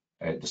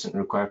doesn't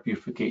require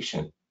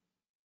purification.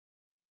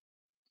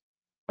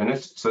 And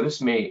so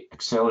this may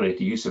accelerate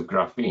the use of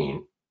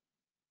graphene,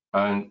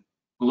 and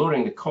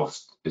lowering the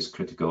cost is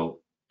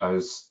critical,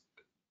 as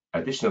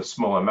addition of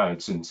small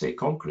amounts in, say,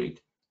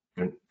 concrete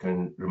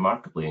can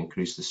remarkably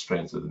increase the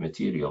strength of the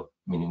material,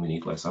 meaning we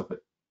need less of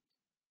it.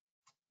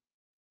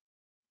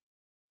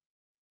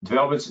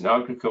 Developments in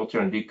agriculture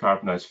and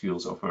decarbonised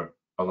fuels offer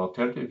an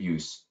alternative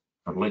use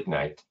for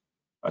lignite,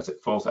 as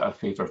it falls out of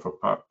favour for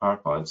power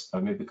plants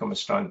and may become a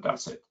stranded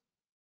asset.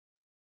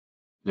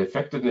 The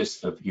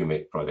effectiveness of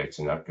humate products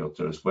in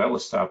agriculture is well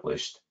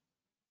established,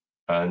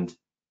 and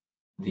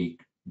the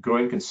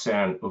growing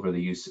concern over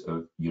the use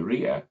of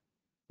urea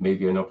may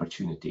be an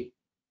opportunity.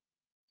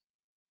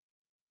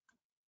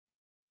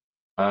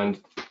 And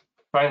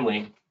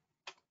finally,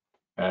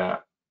 I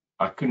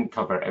couldn't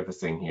cover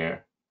everything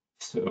here,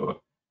 so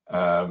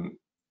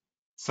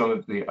some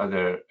of the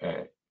other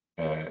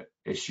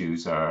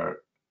issues are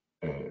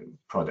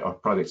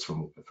products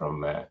from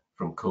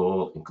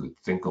coal include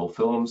thin coal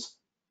films,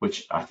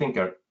 which I think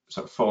are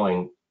sort of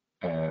falling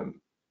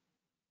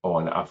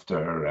on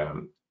after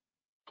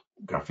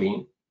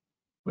graphene,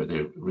 where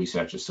the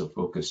research is so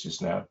focused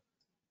just now.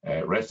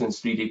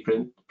 Resonance 3D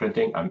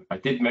printing, I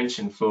did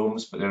mention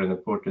foams, but they're an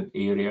important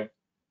area.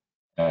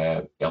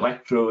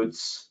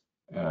 Electrodes,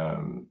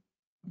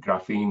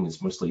 graphene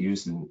is mostly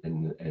used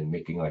in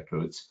making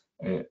electrodes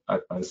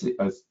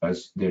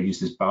as they're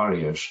used as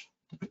barriers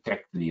to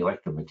protect the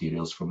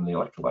electromaterials from the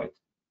electrolyte.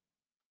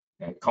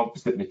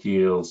 Composite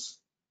materials,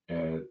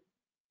 there's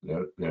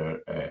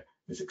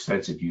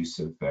extensive use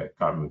of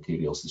carbon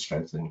materials to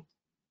strengthen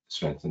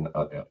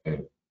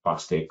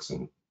plastics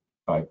and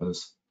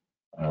fibers.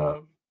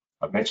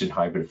 I've mentioned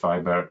hybrid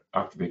fiber,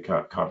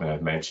 activated carbon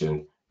I've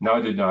mentioned.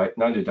 Nano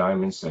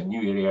diamonds, a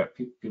new area.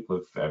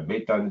 People have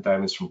made nano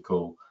diamonds from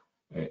coal.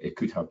 It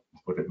could have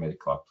important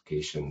medical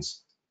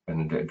applications,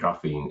 and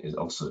graphene is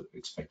also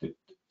expected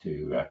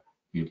to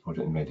be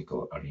important in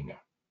medical arena.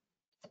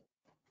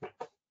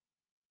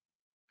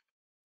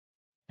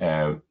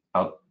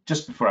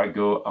 Just before I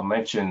go, I'll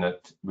mention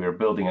that we're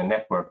building a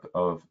network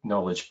of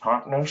knowledge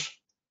partners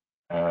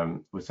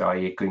with the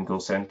IEA Clinical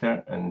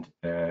Centre, and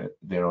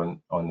they're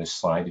on this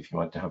slide if you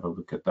want to have a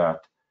look at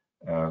that.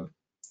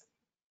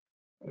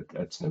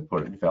 That's an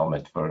important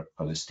development for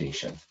the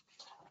station.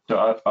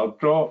 So I'll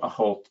draw a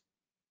halt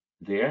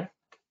there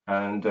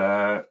and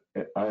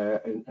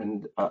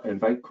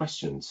invite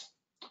questions.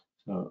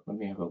 So let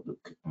me have a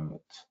look at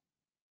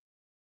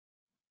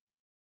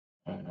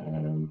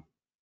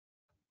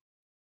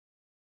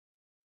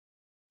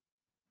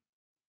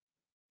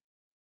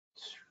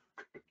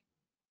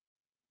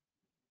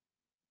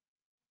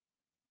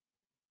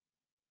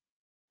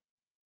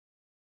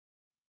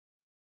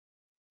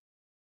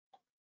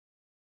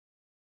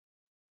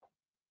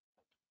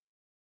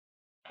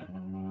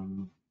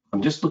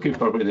I'm just looking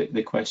for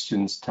the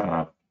questions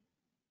tab.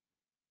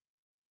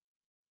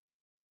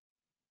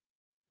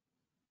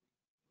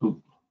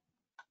 Ooh.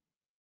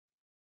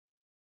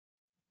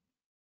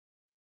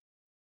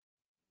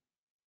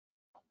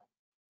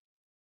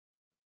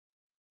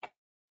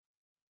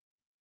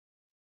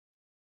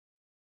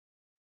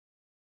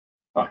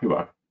 Oh, here we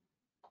are.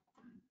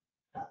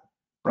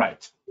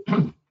 Right.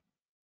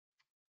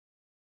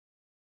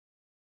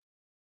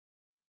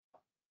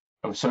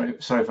 I'm sorry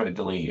for the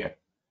delay here.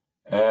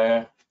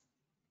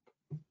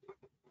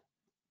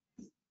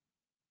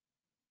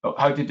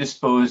 How to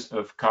dispose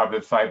of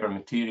carbon fiber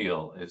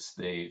material is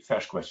the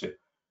first question.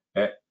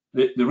 The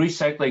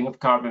recycling of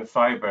carbon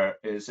fiber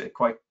is at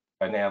quite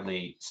an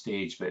early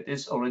stage, but it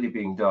is already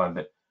being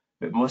done.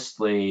 But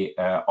mostly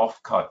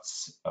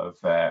offcuts of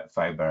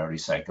fiber are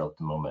recycled at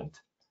the moment.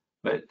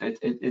 But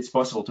it's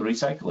possible to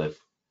recycle it.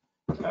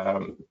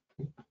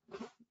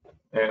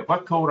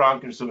 What coal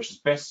ranking resource is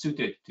best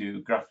suited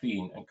to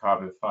graphene and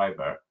carbon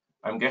fiber?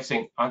 I'm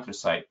guessing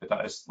anthracite, but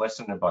that is less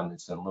in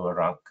abundance than lower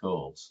rank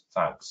coals.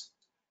 Thanks.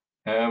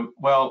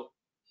 Well,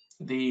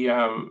 the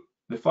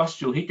flash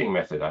fuel heating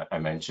method I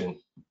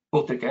mentioned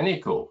will take any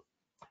coal.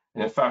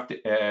 And in fact,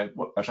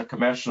 as a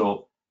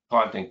commercial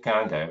plant in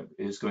Canada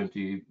is going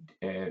to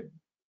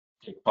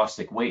take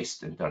plastic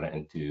waste and turn it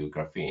into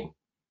graphene,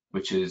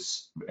 which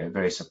is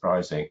very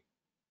surprising.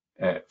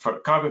 For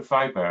carbon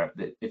fiber,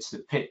 it's the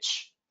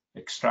pitch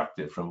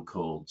extracted from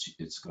coal.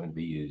 It's going to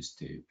be used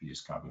to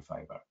produce carbon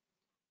fiber.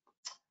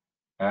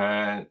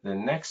 And the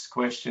next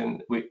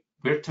question,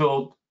 we're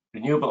told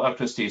renewable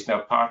electricity is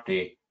now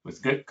parity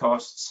with grid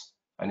costs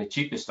and the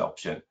cheapest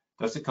option.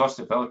 Does the cost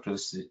of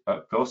electricity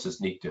process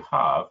need to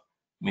have,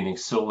 meaning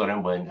solar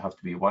and wind, have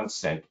to be 1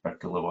 cent per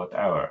kilowatt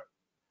hour?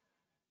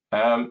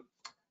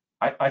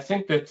 I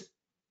think that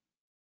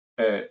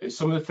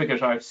some of the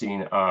figures I've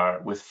seen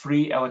are with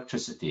free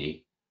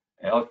electricity,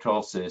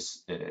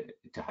 electrolysis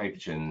to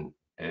hydrogen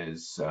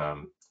is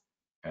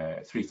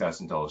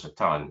 $3,000 a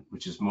ton,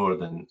 which is more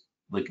than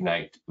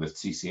lignite with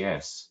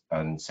CCS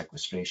and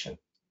sequestration.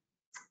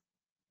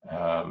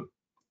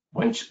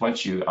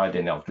 Once you add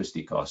in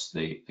electricity costs,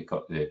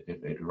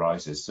 it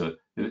rises. So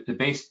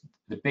the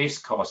base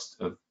cost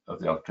of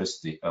the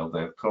electricity of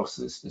the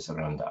process is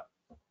around that.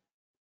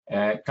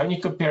 Can you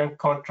compare and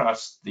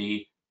contrast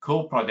the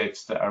coal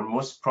products that are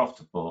most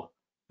profitable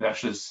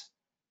versus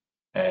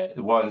the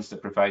ones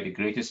that provide the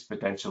greatest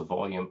potential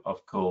volume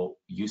of coal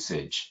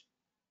usage?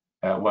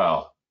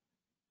 Well,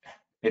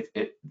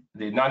 the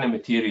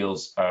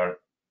nanomaterials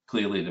are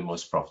clearly the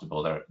most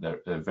profitable.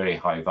 They're very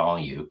high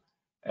value,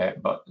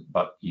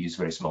 but use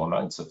very small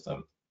amounts of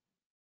them.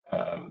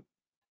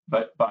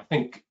 But I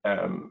think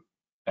in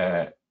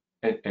the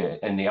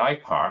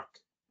IPARC,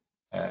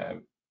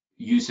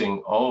 using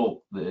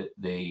all the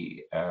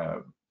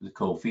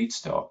coal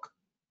feedstock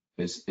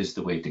is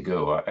the way to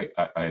go.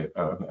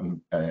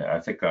 I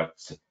think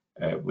that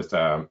with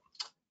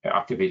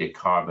activated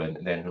carbon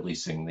and then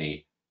releasing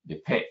the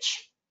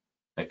pitch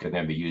that can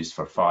then be used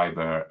for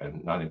fiber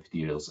and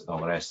nanomaterials and all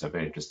the rest, a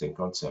very interesting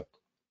concept.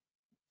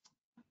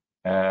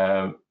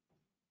 Can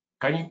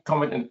you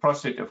comment on the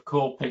prospect of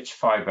coal pitch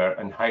fiber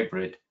and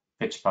hybrid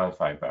pitch pine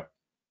fiber?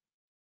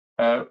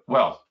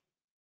 Well,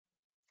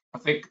 I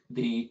think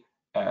the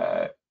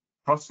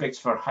prospects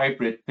for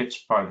hybrid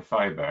pitch pine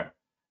fiber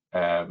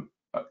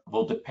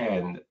will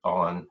depend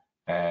on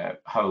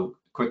how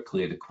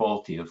quickly the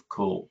quality of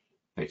coal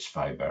pitch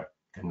fiber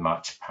can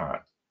match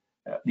pan.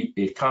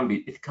 It can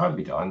be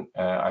done.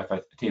 I've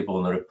had a table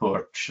in the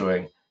report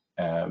showing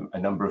a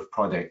number of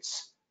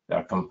products that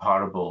are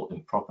comparable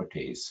in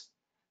properties.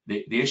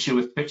 The issue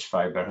with pitch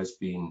fiber has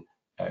been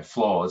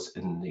flaws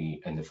in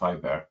the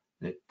fiber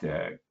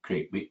that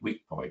create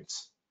weak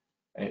points.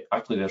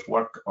 Actually, there's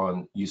work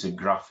on using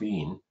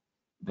graphene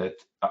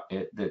that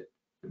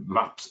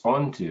maps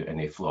onto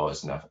any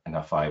flaws in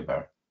a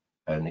fiber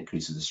and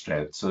increases the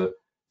strength. So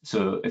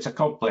it's a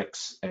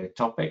complex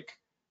topic.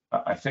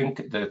 I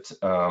think that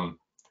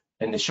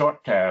in the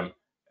short term,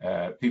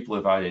 people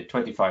have added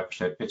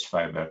 25% pitch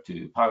fiber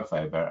to pan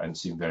fiber and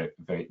seen very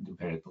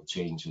little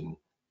change in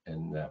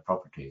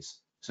properties.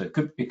 So it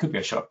could be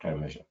a short-term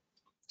measure.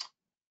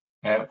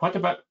 What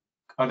about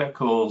other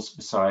coals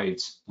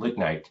besides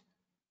lignite?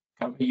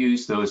 Can we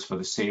use those for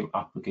the same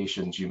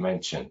applications you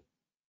mentioned?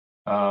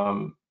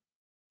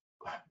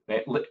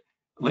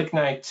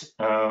 Lignite,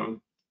 I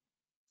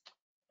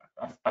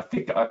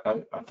think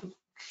I'm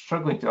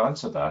struggling to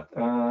answer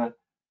that.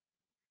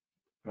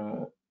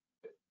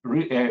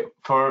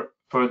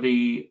 For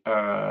the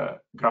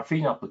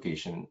graphene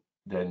application,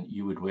 then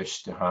you would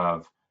wish to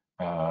have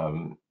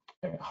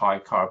high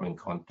carbon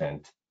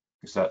content,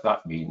 because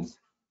that means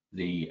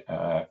the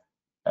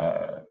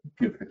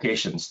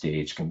purification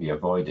stage can be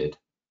avoided.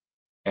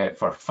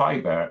 For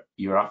fiber,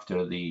 you're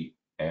after the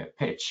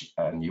pitch,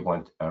 and you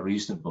want a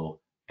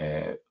reasonable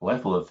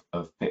level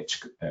of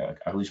pitch, a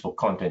reasonable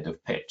content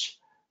of pitch.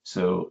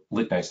 So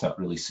lignite's not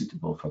really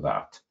suitable for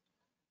that.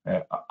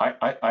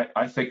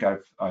 I think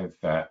I've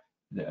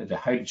the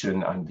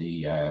hydrogen and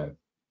the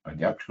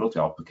the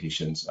agricultural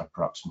applications are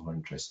perhaps more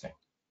interesting.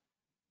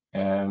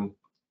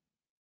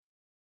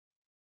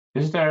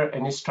 Is there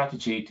any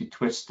strategy to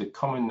twist the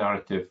common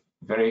narrative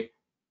very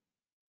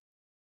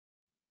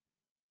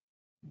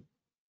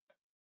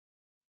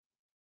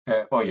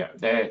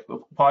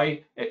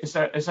why is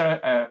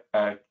there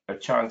a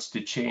chance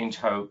to change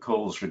how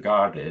coal is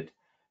regarded?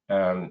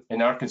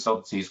 In our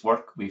consultancy's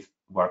work, we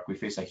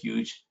face a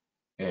huge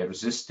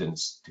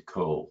resistance to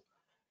coal.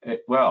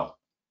 We've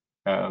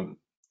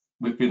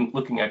been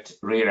looking at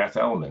rare earth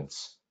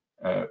elements.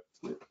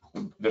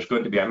 There's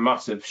going to be a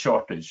massive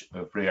shortage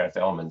of rare earth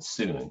elements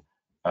soon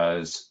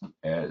as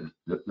the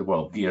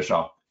world gears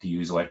up to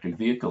use electric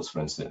vehicles, for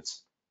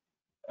instance.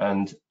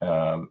 And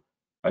our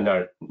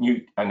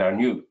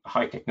new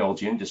high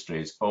technology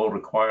industries all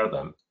require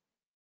them.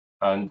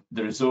 And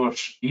the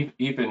resource,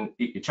 even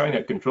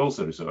China controls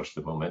the resource at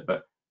the moment,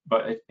 but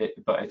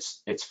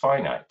it's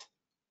finite.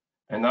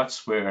 And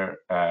that's where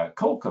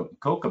coal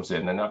comes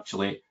in, and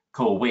actually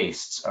coal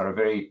wastes are a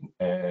very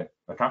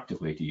attractive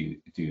way to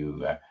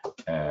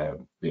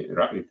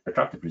the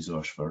attractive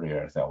resource for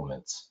rare earth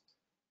elements.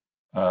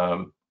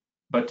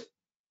 But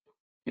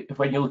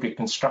when you look at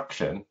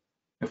construction,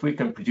 if we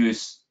can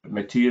produce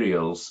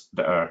materials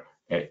that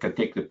can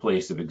take the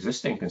place of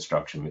existing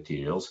construction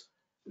materials,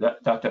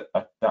 that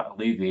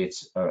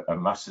alleviates a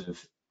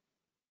massive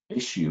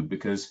issue,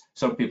 because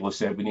some people have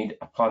said we need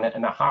a planet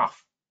and a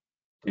half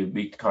to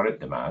meet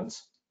current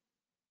demands.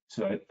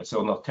 So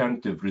an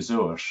alternative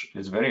resource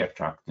is very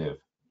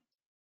attractive.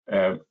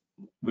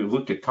 We've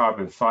looked at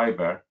carbon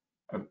fiber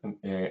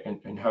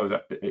and how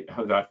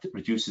that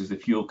reduces the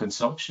fuel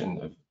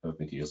consumption of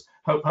materials.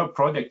 How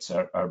products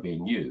are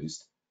being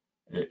used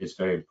is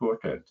very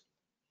important.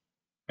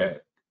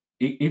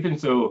 Even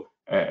though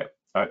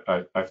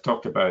I've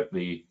talked about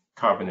the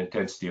carbon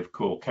intensity of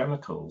coal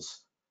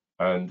chemicals,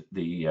 and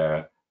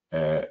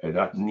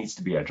that needs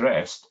to be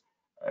addressed,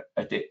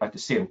 at the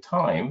same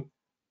time,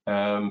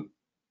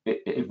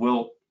 it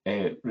will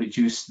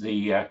reduce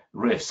the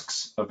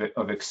risks of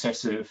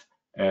excessive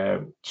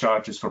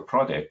charges for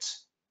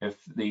products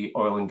if the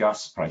oil and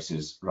gas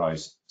prices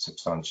rise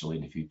substantially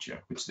in the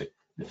future, which they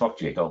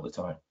fluctuate all the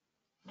time.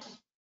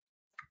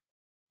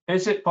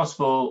 Is it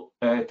possible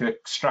to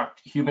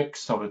extract humic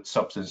solid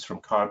substance from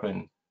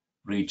carbon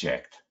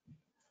reject?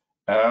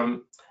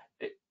 For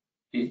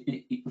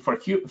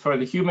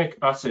the humic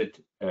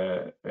acid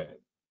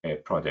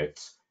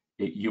products,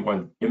 you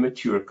want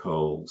immature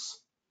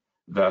coals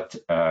that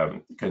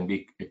can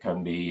be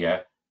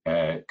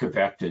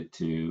converted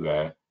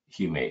to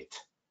humate.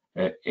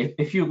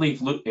 If you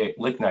leave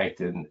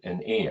lignite in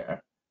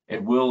air,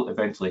 it will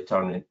eventually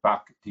turn it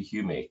back to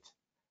humate.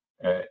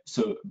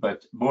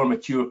 But more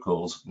mature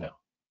coals, no.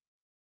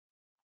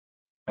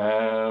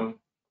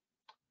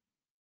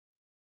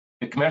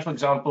 The commercial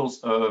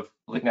examples of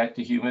lignite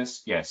to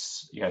humus,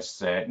 yes,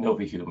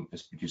 Novihume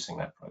is producing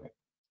that product.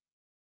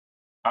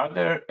 Are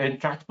there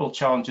intractable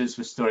challenges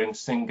with storing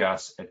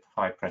syngas at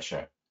high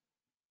pressure?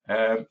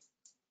 I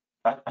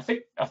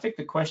think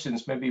the question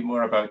is maybe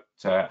more about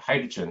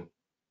hydrogen.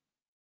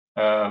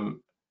 The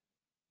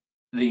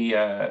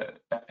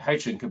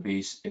hydrogen can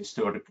be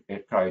stored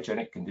at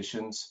cryogenic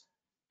conditions.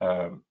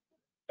 For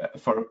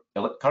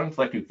current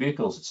electric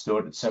vehicles, it's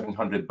stored at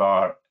 700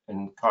 bar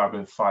in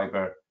carbon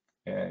fiber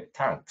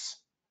tanks.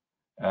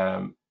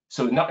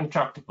 So not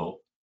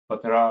intractable,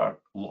 but there are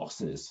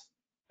losses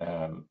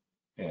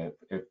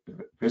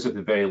because of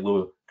the very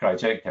low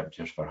cryogenic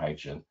temperatures for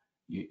hydrogen.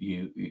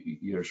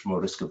 There's more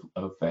risk of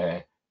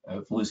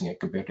losing it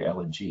compared to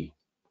LNG.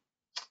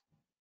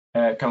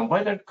 Can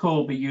weathered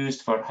coal be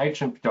used for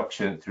hydrogen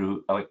production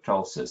through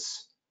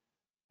electrolysis?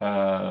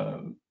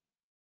 No.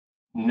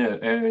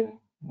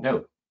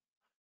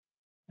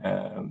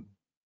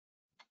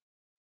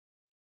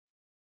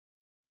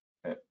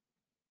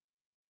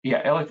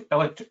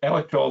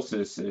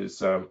 Electrolysis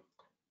is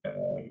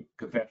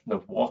conversion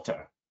of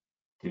water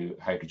to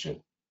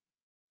hydrogen.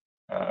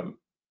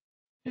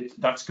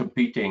 That's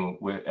competing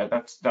with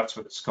that's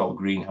what's called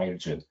green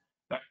hydrogen.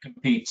 That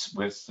competes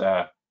with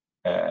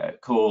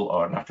coal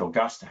or natural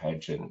gas to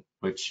hydrogen,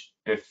 which,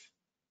 if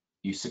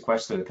you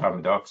sequester the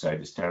carbon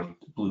dioxide, is termed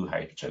blue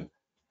hydrogen.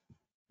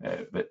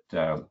 But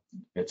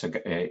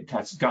it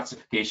has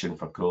gasification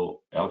for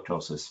coal,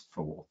 electrolysis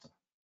for water.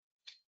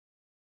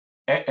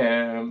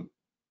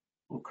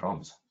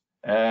 Crumbs.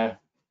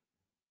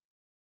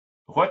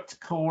 What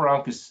coal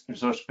rank is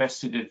resource best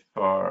suited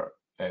for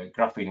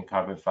graphene and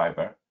carbon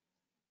fiber?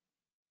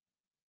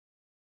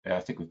 I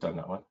think we've done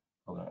that one.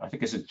 Hold on. I think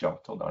this is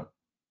jumped. Hold on.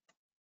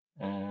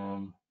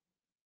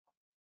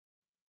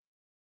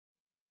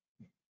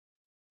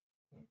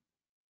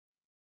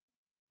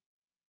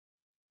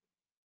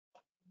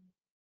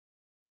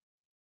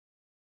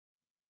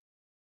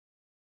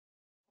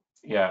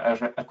 Yeah,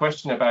 a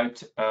question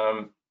about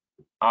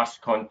ash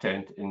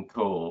content in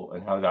coal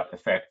and how that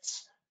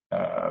affects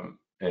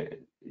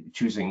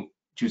choosing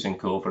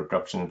coal for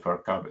production for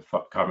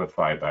carbon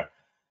fiber.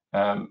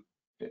 The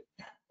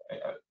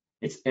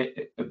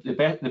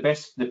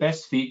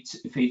best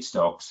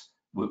feedstocks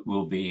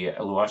will be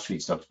low ash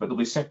feedstocks, but they'll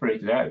be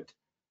separated out.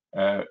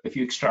 If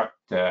you extract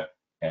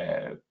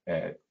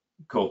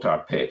coal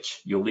tar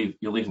pitch, you'll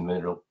leave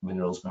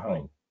minerals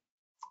behind.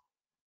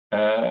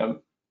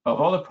 Of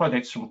all the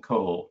products from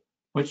coal,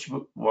 which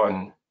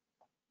one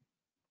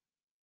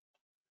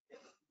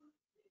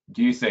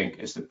do you think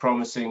is the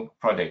promising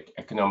product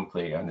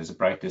economically and is the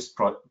brightest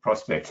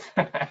prospect?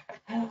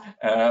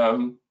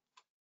 I'll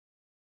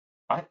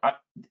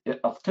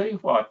tell you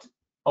what,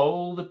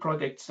 all the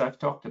projects I've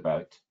talked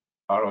about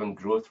are on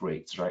growth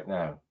rates right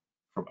now,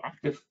 from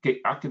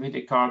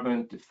activated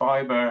carbon to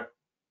fiber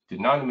to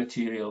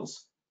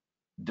nanomaterials.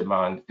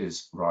 Demand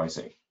is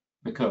rising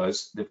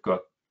because they've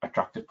got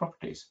attractive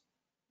properties.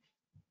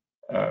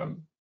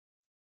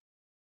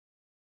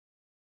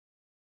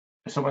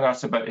 Someone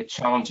asked about the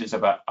challenges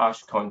about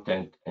ash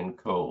content in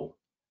coal.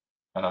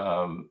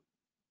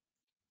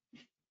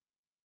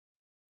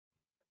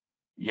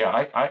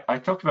 Yeah, I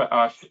talked about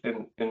ash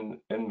in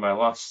my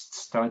last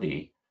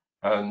study,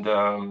 and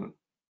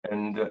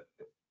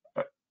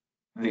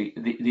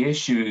the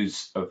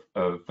issues of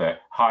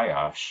high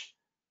ash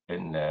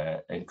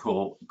in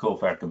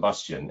coal-fired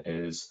combustion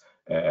is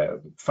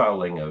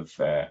fouling of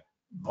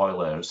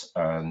boilers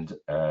and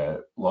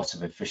loss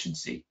of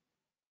efficiency,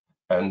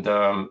 and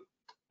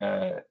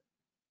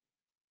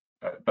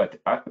but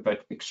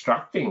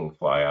extracting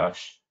fly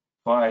ash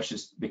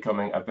is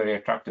becoming a very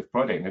attractive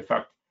product. In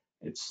fact,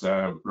 it's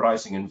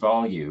rising in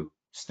value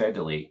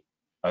steadily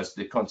as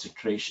the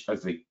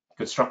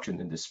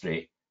construction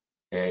industry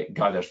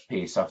gathers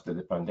pace after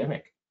the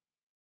pandemic.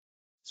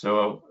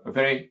 So a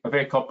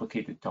very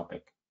complicated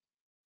topic.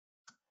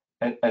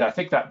 And I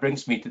think that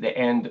brings me to the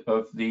end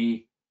of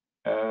the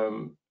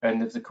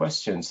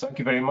questions. Thank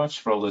you very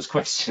much for all those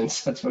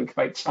questions. That were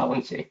quite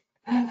challenging.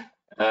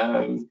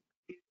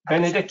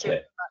 Benedicte. Thank you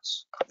very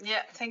much.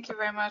 Yeah, thank you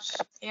very much,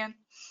 Ian.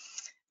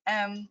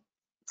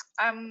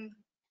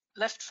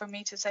 Left for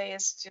me to say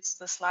is just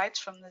the slides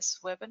from this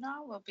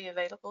webinar will be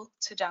available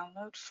to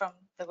download from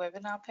the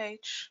webinar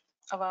page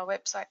of our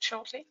website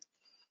shortly.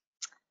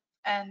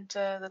 And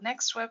the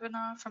next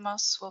webinar from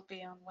us will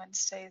be on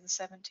Wednesday, the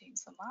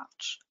 17th of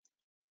March,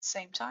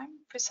 same time,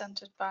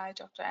 presented by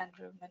Dr.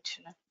 Andrew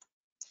Mentioner.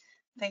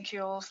 Thank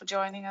you all for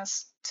joining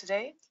us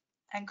today,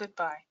 and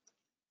goodbye.